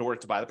invested in order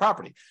to buy the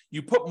property.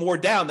 You put more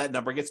down, that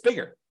number gets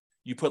bigger.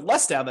 You put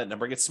less down, that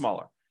number gets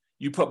smaller.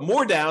 You put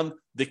more down,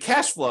 the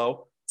cash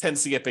flow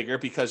tends to get bigger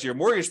because your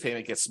mortgage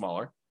payment gets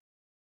smaller.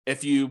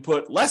 If you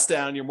put less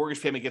down, your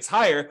mortgage payment gets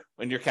higher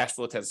when your cash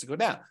flow tends to go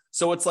down.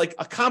 So it's like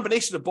a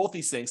combination of both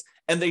these things,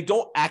 and they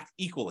don't act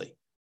equally.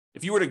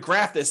 If you were to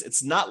graph this,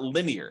 it's not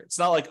linear. It's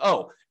not like,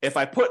 oh, if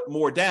I put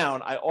more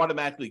down, I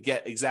automatically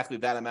get exactly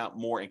that amount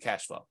more in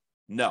cash flow.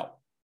 No,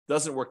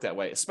 doesn't work that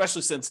way,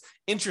 especially since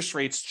interest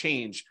rates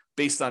change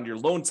based on your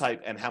loan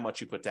type and how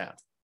much you put down.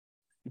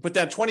 You put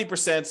down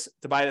 20%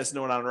 to buy it as a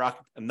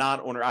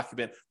non-owner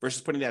occupant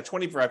versus putting down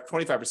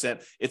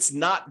 25%. It's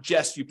not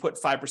just you put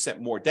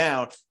 5% more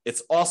down.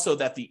 It's also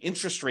that the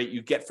interest rate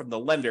you get from the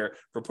lender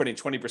for putting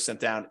 20%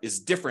 down is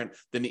different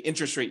than the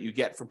interest rate you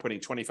get from putting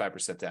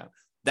 25% down.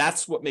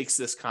 That's what makes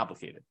this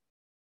complicated.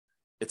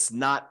 It's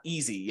not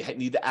easy. You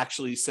need to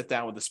actually sit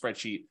down with a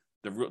spreadsheet,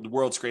 the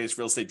world's greatest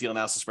real estate deal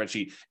analysis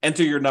spreadsheet,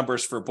 enter your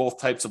numbers for both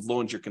types of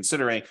loans you're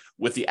considering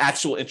with the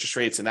actual interest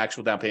rates and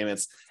actual down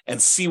payments,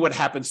 and see what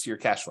happens to your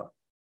cash flow.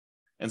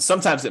 And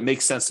sometimes it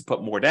makes sense to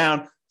put more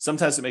down.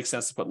 Sometimes it makes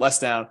sense to put less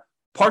down,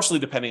 partially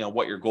depending on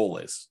what your goal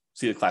is.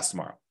 See the class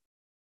tomorrow.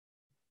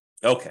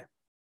 Okay.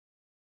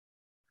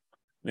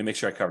 Let me make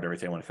sure I covered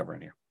everything I want to cover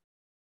in here.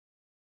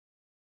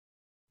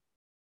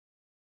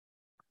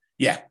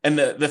 Yeah, and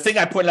the thing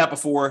I pointed out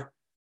before,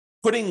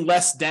 putting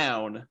less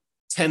down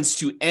tends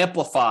to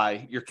amplify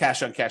your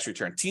cash on cash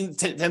return,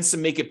 tends to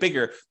make it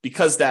bigger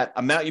because that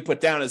amount you put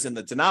down is in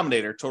the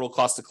denominator, total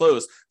cost to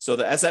close. So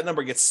that as that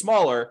number gets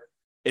smaller,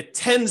 it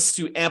tends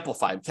to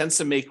amplify, it tends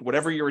to make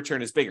whatever your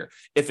return is bigger.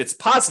 If it's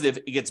positive,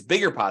 it gets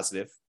bigger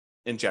positive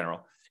in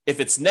general. If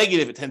it's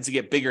negative, it tends to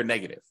get bigger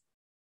negative.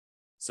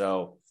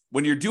 So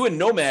when you're doing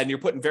Nomad and you're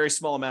putting very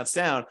small amounts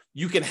down,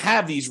 you can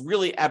have these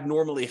really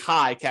abnormally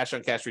high cash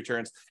on cash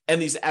returns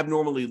and these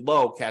abnormally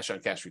low cash on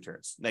cash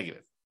returns,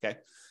 negative, okay?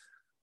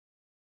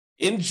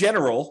 In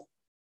general,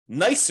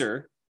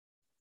 nicer,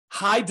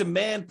 high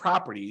demand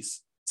properties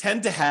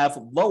tend to have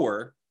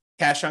lower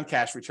cash on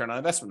cash return on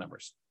investment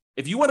numbers.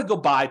 If you want to go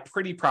buy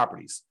pretty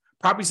properties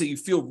that you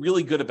feel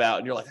really good about,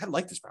 and you're like, I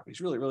like this property, it's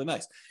really, really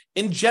nice.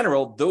 In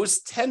general,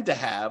 those tend to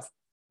have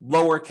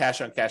lower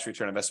cash on cash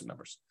return on investment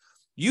numbers.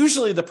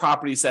 Usually the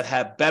properties that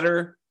have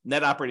better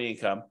net operating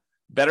income,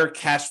 better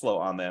cash flow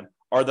on them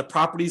are the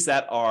properties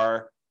that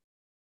are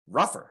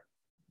rougher,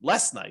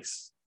 less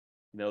nice.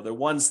 They're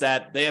ones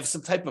that they have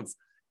some type of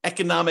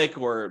economic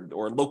or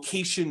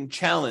location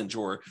challenge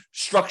or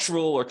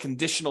structural or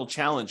conditional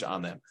challenge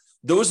on them.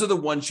 Those are the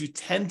ones you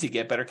tend to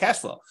get better cash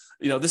flow.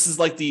 This is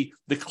like the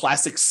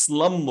classic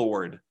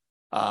slumlord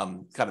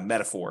kind of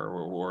metaphor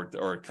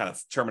or kind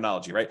of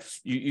terminology, right?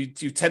 You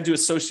tend to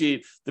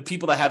associate the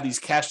people that have these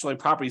cash flowing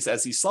properties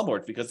as these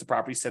slumlords because the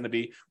properties tend to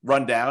be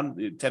run down.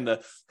 You tend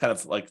to kind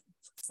of like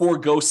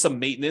forego some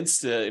maintenance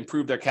to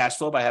improve their cash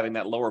flow by having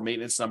that lower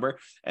maintenance number.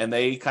 And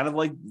they kind of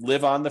like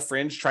live on the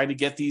fringe trying to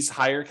get these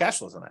higher cash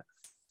flows on that.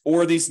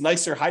 Or these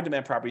nicer high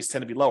demand properties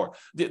tend to be lower.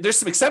 There's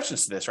some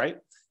exceptions to this, right?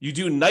 You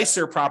do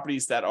nicer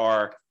properties that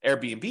are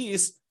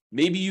Airbnbs,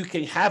 maybe you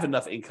can have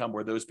enough income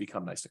where those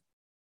become nicer.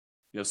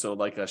 So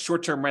like a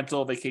short-term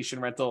rental, vacation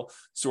rental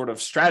sort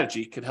of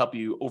strategy could help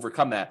you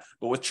overcome that.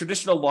 But with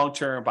traditional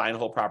long-term buy and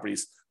hold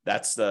properties,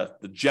 that's the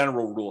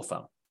general rule of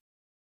thumb.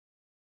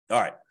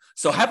 All right.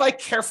 So have I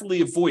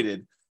carefully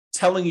avoided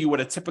telling you what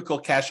a typical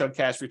cash on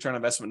cash return on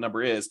investment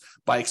number is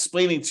by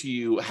explaining to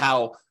you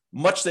how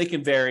much they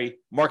can vary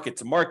market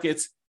to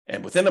market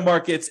and within the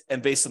markets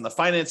and based on the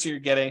financing you're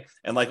getting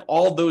and like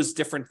all those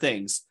different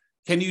things?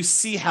 Can you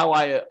see how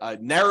I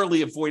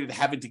narrowly avoided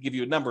having to give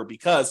you a number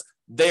because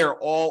they are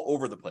all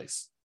over the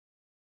place?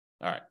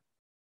 All right.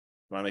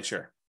 I want to make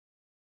sure.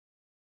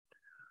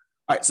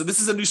 All right. So this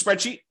is a new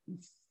spreadsheet.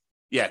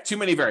 Yeah, too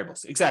many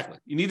variables. Exactly.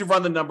 You need to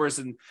run the numbers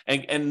and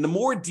the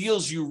more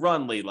deals you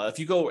run, Layla, if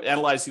you go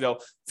analyze,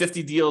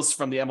 50 deals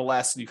from the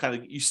MLS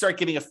and you start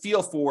getting a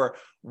feel for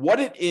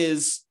what it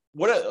is,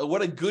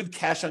 what a good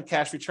cash on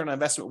cash return on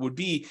investment would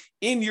be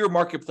in your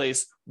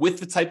marketplace with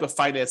the type of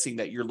financing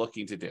that you're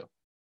looking to do.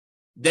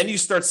 Then you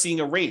start seeing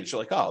a range.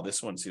 You're like, oh,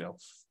 this one's,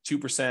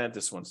 2%,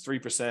 this one's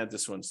 3%,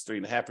 this one's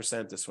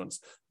 3.5%, this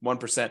one's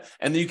 1%.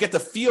 And then you get the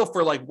feel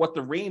for like what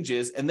the range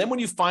is. And then when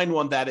you find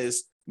one that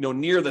is,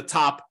 near the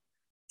top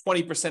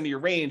 20% of your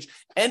range,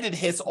 and it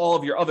hits all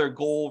of your other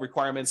goal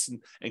requirements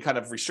and kind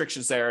of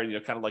restrictions there, and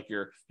kind of like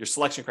your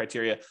selection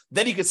criteria,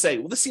 then you could say,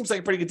 well, this seems like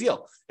a pretty good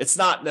deal. It's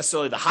not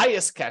necessarily the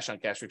highest cash on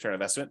cash return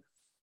investment.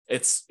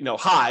 It's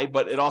high,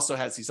 but it also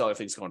has these other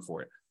things going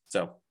for it.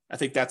 So I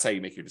think that's how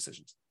you make your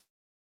decisions.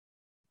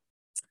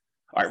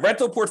 All right,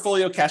 rental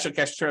portfolio, cash on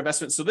cash return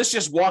investment. So this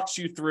just walks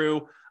you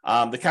through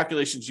the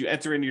calculations. You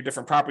enter in your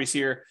different properties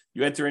here.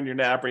 You enter in your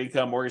net operating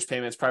income, mortgage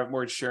payments, private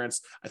mortgage insurance.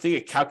 I think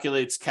it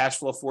calculates cash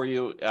flow for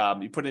you.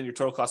 You put in your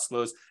total cost to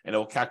close, and it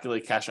will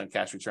calculate cash on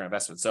cash return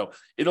investment. So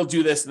it'll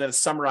do this, and then it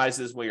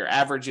summarizes what your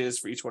average is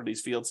for each one of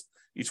these fields,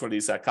 each one of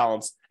these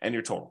columns, and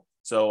your total.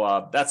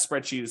 So that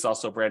spreadsheet is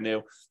also brand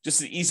new. Just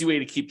an easy way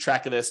to keep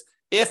track of this.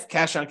 If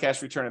cash on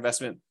cash return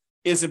investment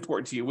is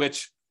important to you,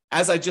 which,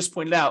 as I just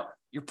pointed out,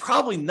 you're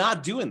probably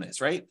not doing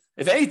this, right?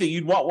 If anything,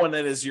 you'd want one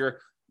that is your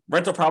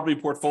rental property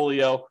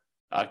portfolio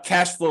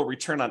cash flow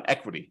return on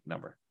equity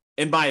number.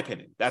 In my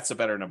opinion, that's a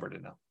better number to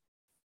know.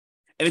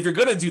 And if you're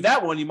going to do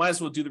that one, you might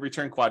as well do the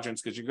return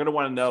quadrants because you're going to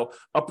want to know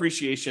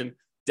appreciation,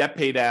 debt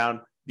pay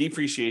down,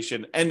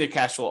 depreciation, and the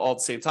cash flow all at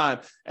the same time,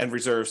 and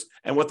reserves,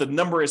 and what the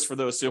number is for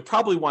those. So you'll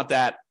probably want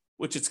that,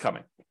 which it's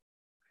coming.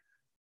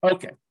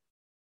 Okay.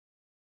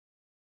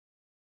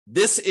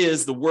 This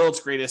is the world's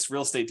greatest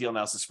real estate deal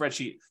analysis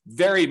spreadsheet,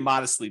 very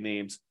modestly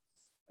named.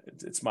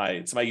 It's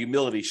my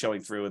humility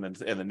showing through in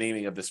the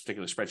naming of this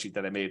particular spreadsheet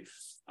that I made.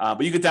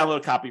 But you can download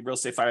a copy,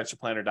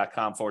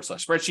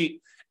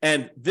 realestatefinancialplanner.com/spreadsheet.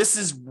 And this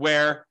is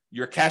where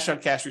your cash on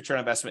cash return on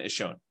investment is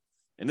shown.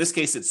 In this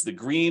case, it's the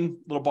green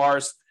little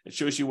bars. It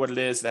shows you what it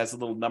is. It has a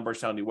little number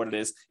telling you what it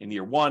is in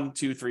year 1,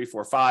 2, 3,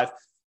 4, 5.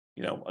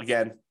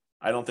 Again,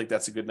 I don't think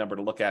that's a good number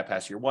to look at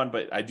past year 1,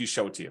 but I do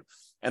show it to you.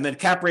 And then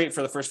cap rate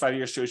for the first 5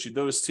 years shows you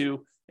those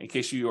two in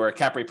case you are a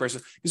cap rate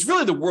person. Because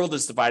really the world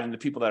is divided into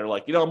people that are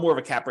like, I'm more of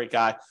a cap rate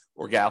guy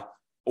or gal,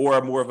 or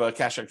I'm more of a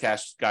cash on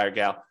cash guy or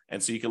gal.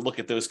 And so you can look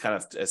at those kind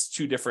of as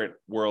two different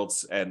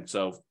worlds. And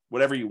so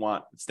whatever you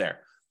want, it's there.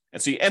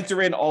 And so you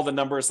enter in all the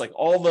numbers, like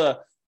all the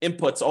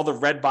inputs, all the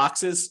red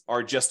boxes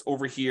are just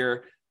over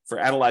here for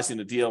analyzing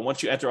the deal. And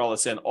once you enter all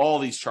this in, all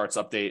these charts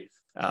update.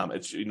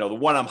 It's the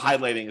one I'm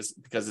highlighting is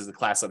because there's a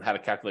class on how to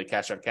calculate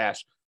cash on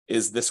cash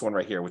is this one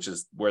right here, which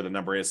is where the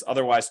number is.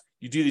 Otherwise,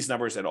 you do these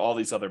numbers and all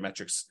these other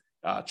metrics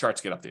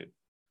charts get updated.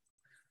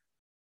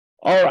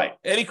 All right.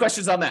 Any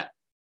questions on that?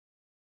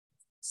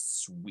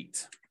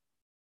 Sweet.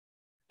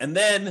 And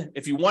then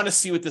if you want to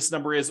see what this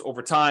number is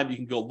over time, you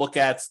can go look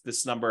at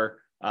this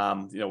number,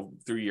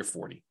 through year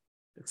 40.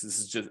 This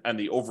is just on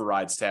the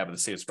overrides tab of the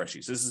same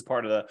spreadsheet. So this is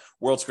part of the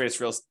world's greatest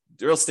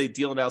real estate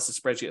deal analysis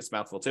spreadsheet. It's a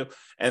mouthful too.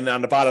 And then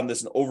on the bottom,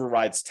 there's an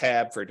overrides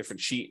tab for a different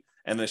sheet.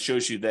 And then it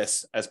shows you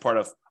this as part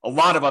of a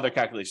lot of other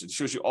calculations. It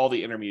shows you all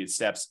the intermediate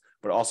steps,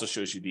 but it also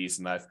shows you these.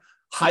 And I've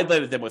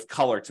highlighted them with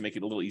color to make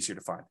it a little easier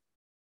to find.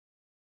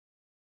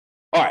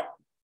 All right.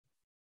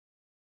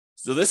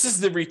 So this is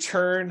the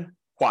return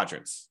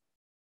quadrants.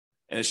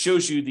 And it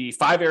shows you the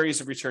 5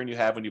 areas of return you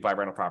have when you buy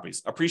rental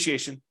properties.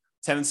 Appreciation,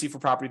 tendency for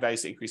property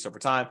values to increase over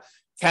time.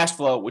 Cash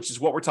flow, which is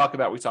what we're talking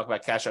about. We talk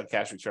about cash on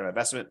cash return on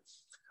investment.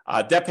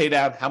 Debt pay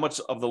down, how much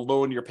of the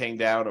loan you're paying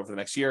down over the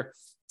next year.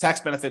 Tax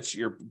benefits,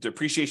 your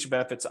depreciation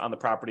benefits on the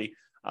property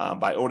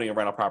by owning a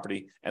rental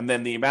property. And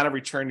then the amount of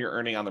return you're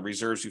earning on the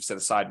reserves you've set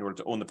aside in order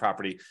to own the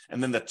property.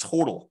 And then the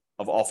total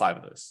of all 5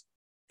 of those.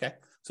 Okay,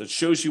 so it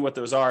shows you what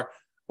those are.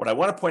 What I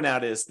want to point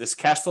out is this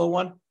cash flow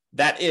one,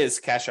 that is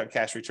cash on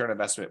cash return on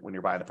investment when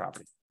you're buying the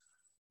property.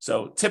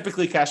 So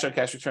typically cash on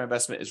cash return on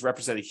investment is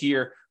represented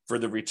here for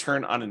the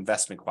return on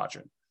investment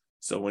quadrant.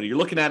 So when you're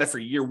looking at it for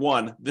year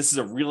 1, this is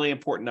a really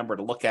important number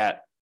to look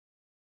at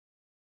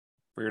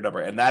for your number.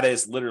 And that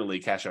is literally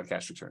cash on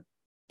cash return.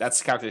 That's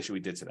the calculation we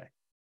did today.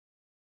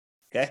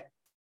 Okay.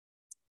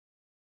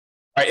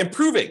 All right.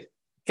 Improving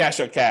cash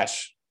on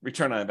cash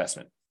return on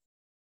investment.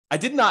 I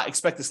did not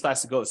expect this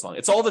class to go this long.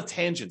 It's all the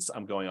tangents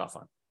I'm going off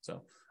on.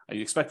 So I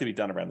expect to be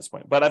done around this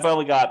point, but I've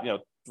only got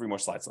 3 more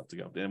slides left to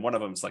go. And one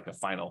of them is like a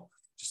final,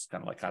 just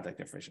kind of like contact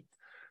information.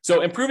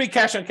 So improving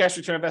cash on cash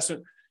return on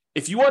investment.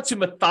 If you want to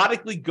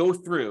methodically go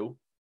through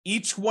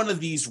each one of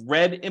these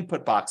red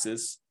input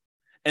boxes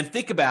and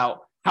think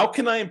about how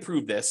can I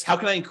improve this? How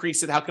can I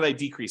increase it? How can I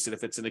decrease it?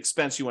 If it's an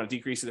expense, you want to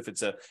decrease it. If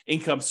it's an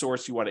income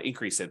source, you want to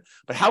increase it.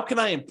 But how can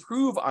I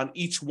improve on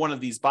each one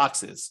of these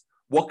boxes?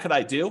 What could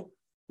I do?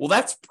 Well,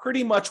 that's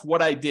pretty much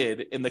what I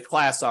did in the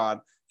class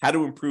on how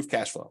to improve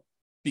cash flow.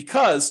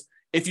 Because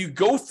if you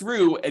go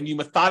through and you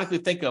methodically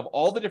think of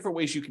all the different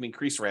ways you can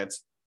increase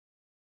rents,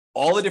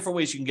 all the different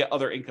ways you can get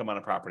other income on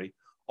a property,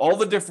 all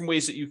the different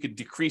ways that you could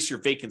decrease your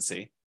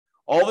vacancy,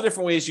 all the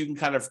different ways you can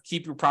kind of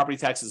keep your property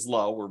taxes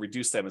low or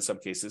reduce them in some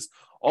cases,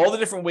 all the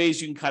different ways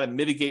you can kind of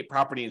mitigate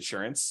property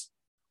insurance,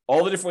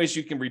 all the different ways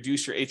you can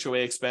reduce your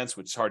HOA expense,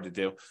 which is hard to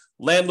do,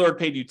 landlord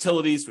paid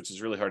utilities, which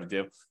is really hard to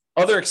do,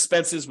 other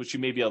expenses, which you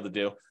may be able to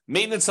do,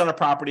 maintenance on a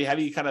property, how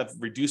do you kind of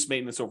reduce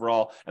maintenance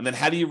overall, and then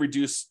how do you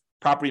reduce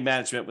property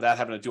management without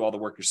having to do all the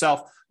work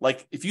yourself?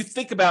 Like if you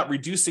think about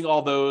reducing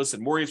all those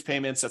and mortgage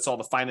payments, that's all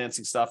the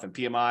financing stuff, and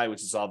PMI,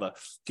 which is all the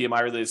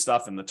PMI related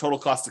stuff, and the total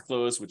cost to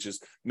close, which is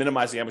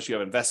minimizing how much you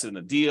have invested in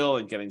the deal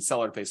and getting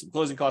seller to pay some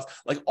closing costs,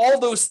 like all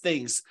those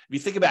things. If you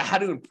think about how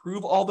to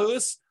improve all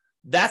those,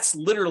 that's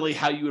literally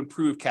how you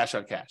improve cash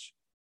on cash.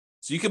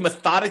 So you can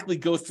methodically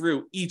go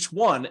through each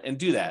one and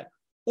do that.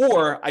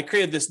 Or I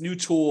created this new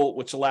tool,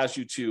 which allows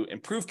you to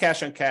improve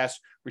cash on cash,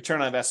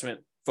 return on investment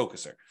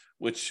focuser,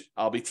 which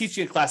I'll be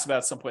teaching a class about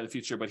at some point in the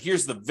future. But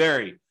here's the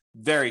very,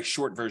 very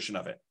short version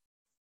of it.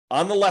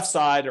 On the left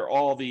side are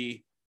all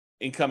the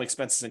income,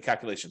 expenses, and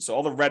calculations. So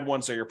all the red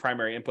ones are your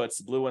primary inputs.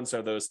 The blue ones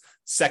are those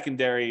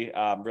secondary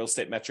real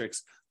estate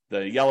metrics.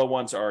 The yellow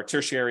ones are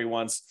tertiary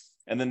ones.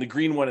 And then the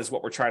green one is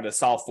what we're trying to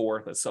solve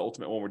for. That's the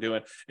ultimate one we're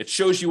doing. It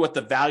shows you what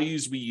the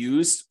values we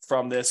use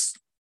from this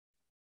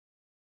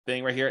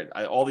thing right here.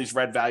 All these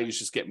red values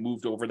just get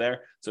moved over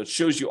there. So it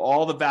shows you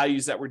all the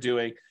values that we're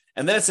doing.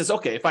 And then it says,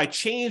 okay, if I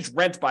change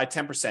rent by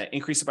 10%,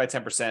 increase it by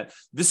 10%,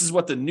 this is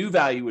what the new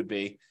value would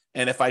be.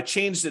 And if I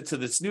changed it to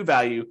this new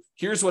value,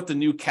 here's what the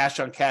new cash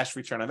on cash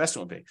return on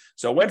investment would be.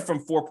 So it went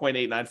from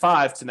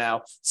 4.895 to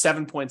now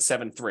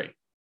 7.73.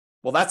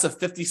 Well, that's a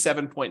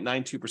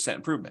 57.92%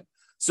 improvement.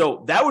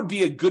 So that would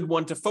be a good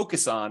one to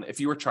focus on if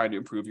you were trying to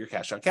improve your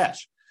cash on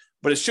cash.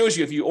 But it shows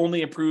you if you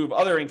only improve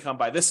other income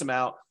by this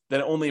amount, then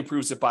it only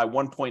improves it by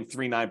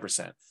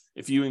 1.39%.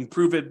 If you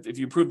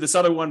improve this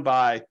other one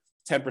by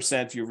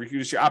 10%, you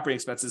reduce your operating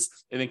expenses,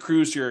 it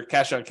improves your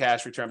cash on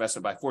cash return on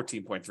investment by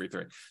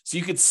 14.33. So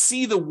you could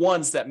see the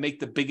ones that make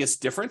the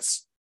biggest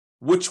difference,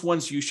 which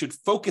ones you should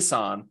focus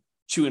on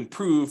to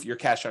improve your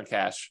cash on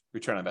cash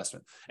return on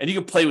investment. And you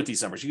can play with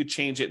these numbers. You could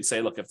change it and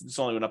say, look, if this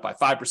only went up by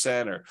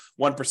 5% or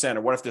 1%,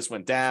 or what if this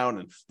went down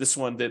and this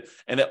one did,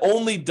 and it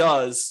only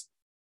does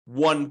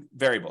one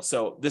variable.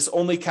 So this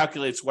only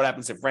calculates what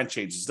happens if rent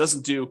changes. It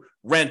doesn't do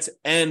rent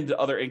and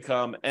other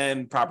income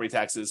and property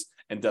taxes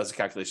and does a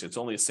calculation. It's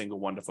only a single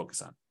one to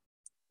focus on.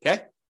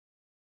 Okay.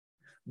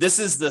 This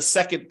is the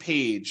second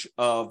page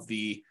of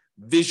the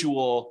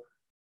visual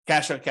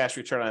cash on cash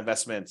return on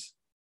investment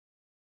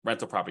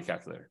rental property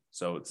calculator.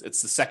 So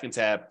it's the second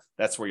tab.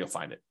 That's where you'll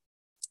find it.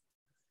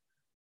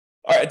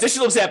 All right,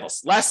 additional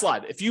examples. Last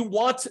slide. If you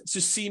want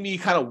to see me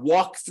kind of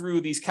walk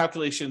through these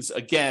calculations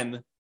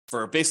again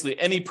for basically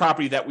any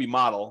property that we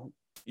model,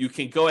 you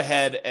can go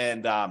ahead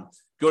and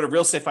go to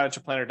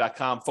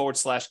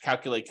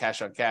realestatefinancialplanner.com/calculate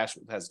cash on cash.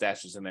 It has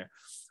dashes in there.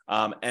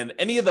 And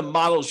any of the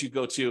models you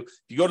go to, if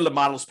you go to the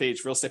models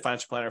page, Real Estate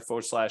Financial Planner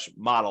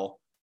 /model,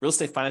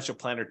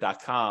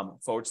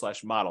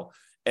 realestatefinancialplanner.com/model.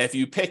 And if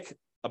you pick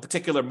a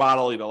particular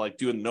model, like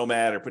doing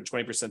Nomad or put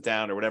 20%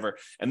 down or whatever,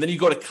 and then you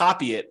go to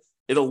copy it,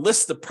 it'll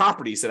list the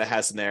properties that it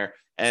has in there.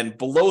 And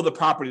below the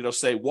property, it'll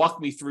say,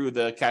 walk me through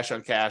the cash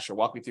on cash, or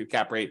walk me through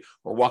cap rate,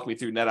 or walk me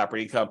through net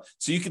operating income.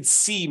 So you can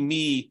see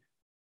me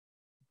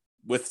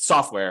with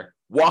software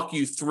walk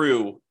you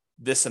through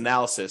this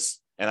analysis.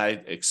 And I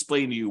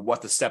explain to you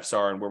what the steps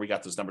are and where we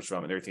got those numbers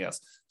from and everything else.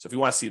 So if you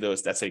want to see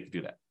those, that's how you can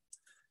do that.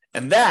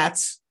 And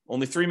that's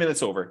only 3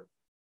 minutes over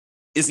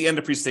is the end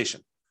of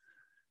presentation.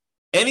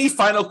 Any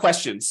final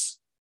questions?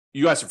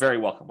 You guys are very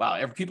welcome.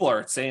 Wow, people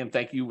are saying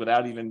thank you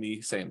without even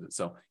me saying it.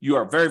 So you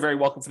are very, very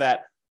welcome for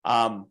that.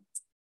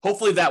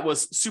 Hopefully that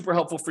was super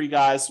helpful for you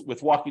guys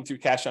with walking through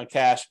cash on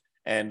cash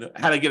and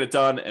how to get it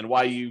done and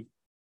why you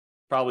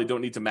probably don't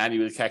need to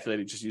manually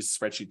calculate it, just use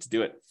the spreadsheet to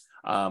do it.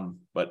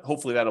 But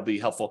hopefully that'll be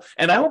helpful.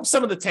 And I hope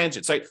some of the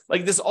tangents, like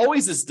there's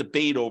always this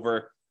debate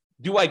over,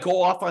 do I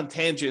go off on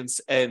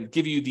tangents and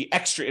give you the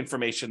extra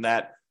information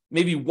that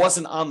maybe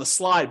wasn't on the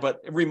slide, but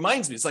it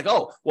reminds me, it's like,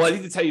 oh, well, I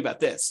need to tell you about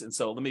this. And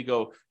so let me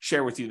go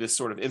share with you this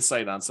sort of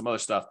insight on some other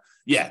stuff.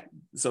 Yeah.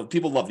 So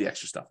people love the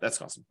extra stuff.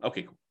 That's awesome.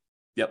 Okay, cool.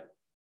 Yep.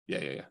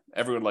 Yeah.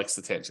 Everyone likes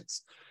the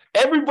tangents.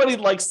 Everybody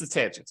likes the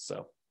tangents.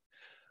 So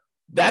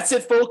that's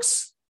it,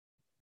 folks.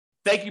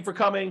 Thank you for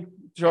coming.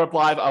 Show up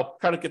live. I'll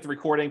try to get the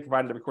recording,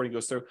 provided the recording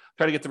goes through.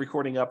 Try to get the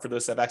recording up for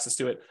those that have access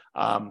to it.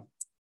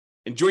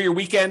 Enjoy your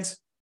weekend.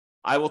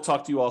 I will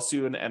talk to you all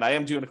soon. And I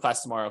am doing a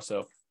class tomorrow.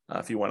 So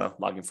if you want to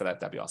log in for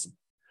that, that'd be awesome.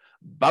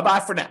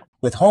 Bye-bye for now.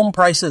 With home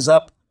prices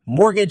up,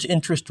 mortgage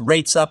interest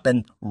rates up,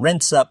 and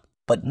rents up,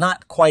 but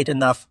not quite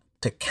enough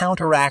to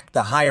counteract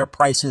the higher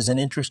prices and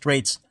interest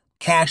rates,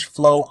 cash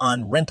flow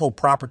on rental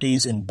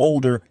properties in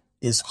Boulder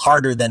is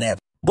harder than ever.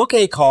 Book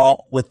a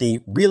call with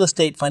the Real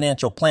Estate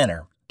Financial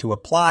Planner to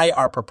apply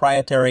our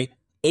proprietary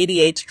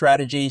 88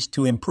 strategies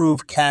to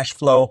improve cash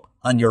flow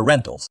on your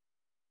rentals.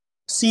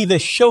 See the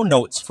show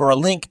notes for a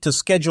link to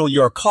schedule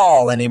your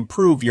call and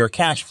improve your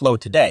cash flow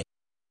today.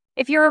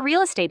 If you're a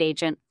real estate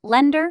agent,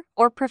 lender,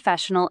 or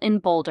professional in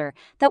Boulder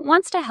that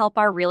wants to help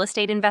our real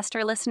estate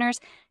investor listeners,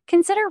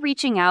 consider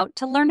reaching out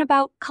to learn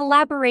about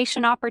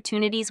collaboration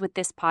opportunities with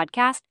this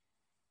podcast.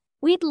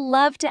 We'd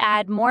love to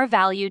add more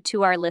value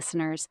to our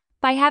listeners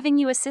by having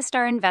you assist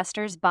our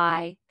investors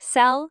buy,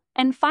 sell,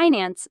 and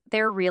finance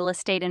their real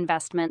estate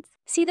investments.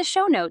 See the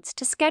show notes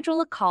to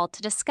schedule a call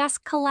to discuss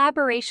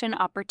collaboration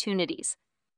opportunities.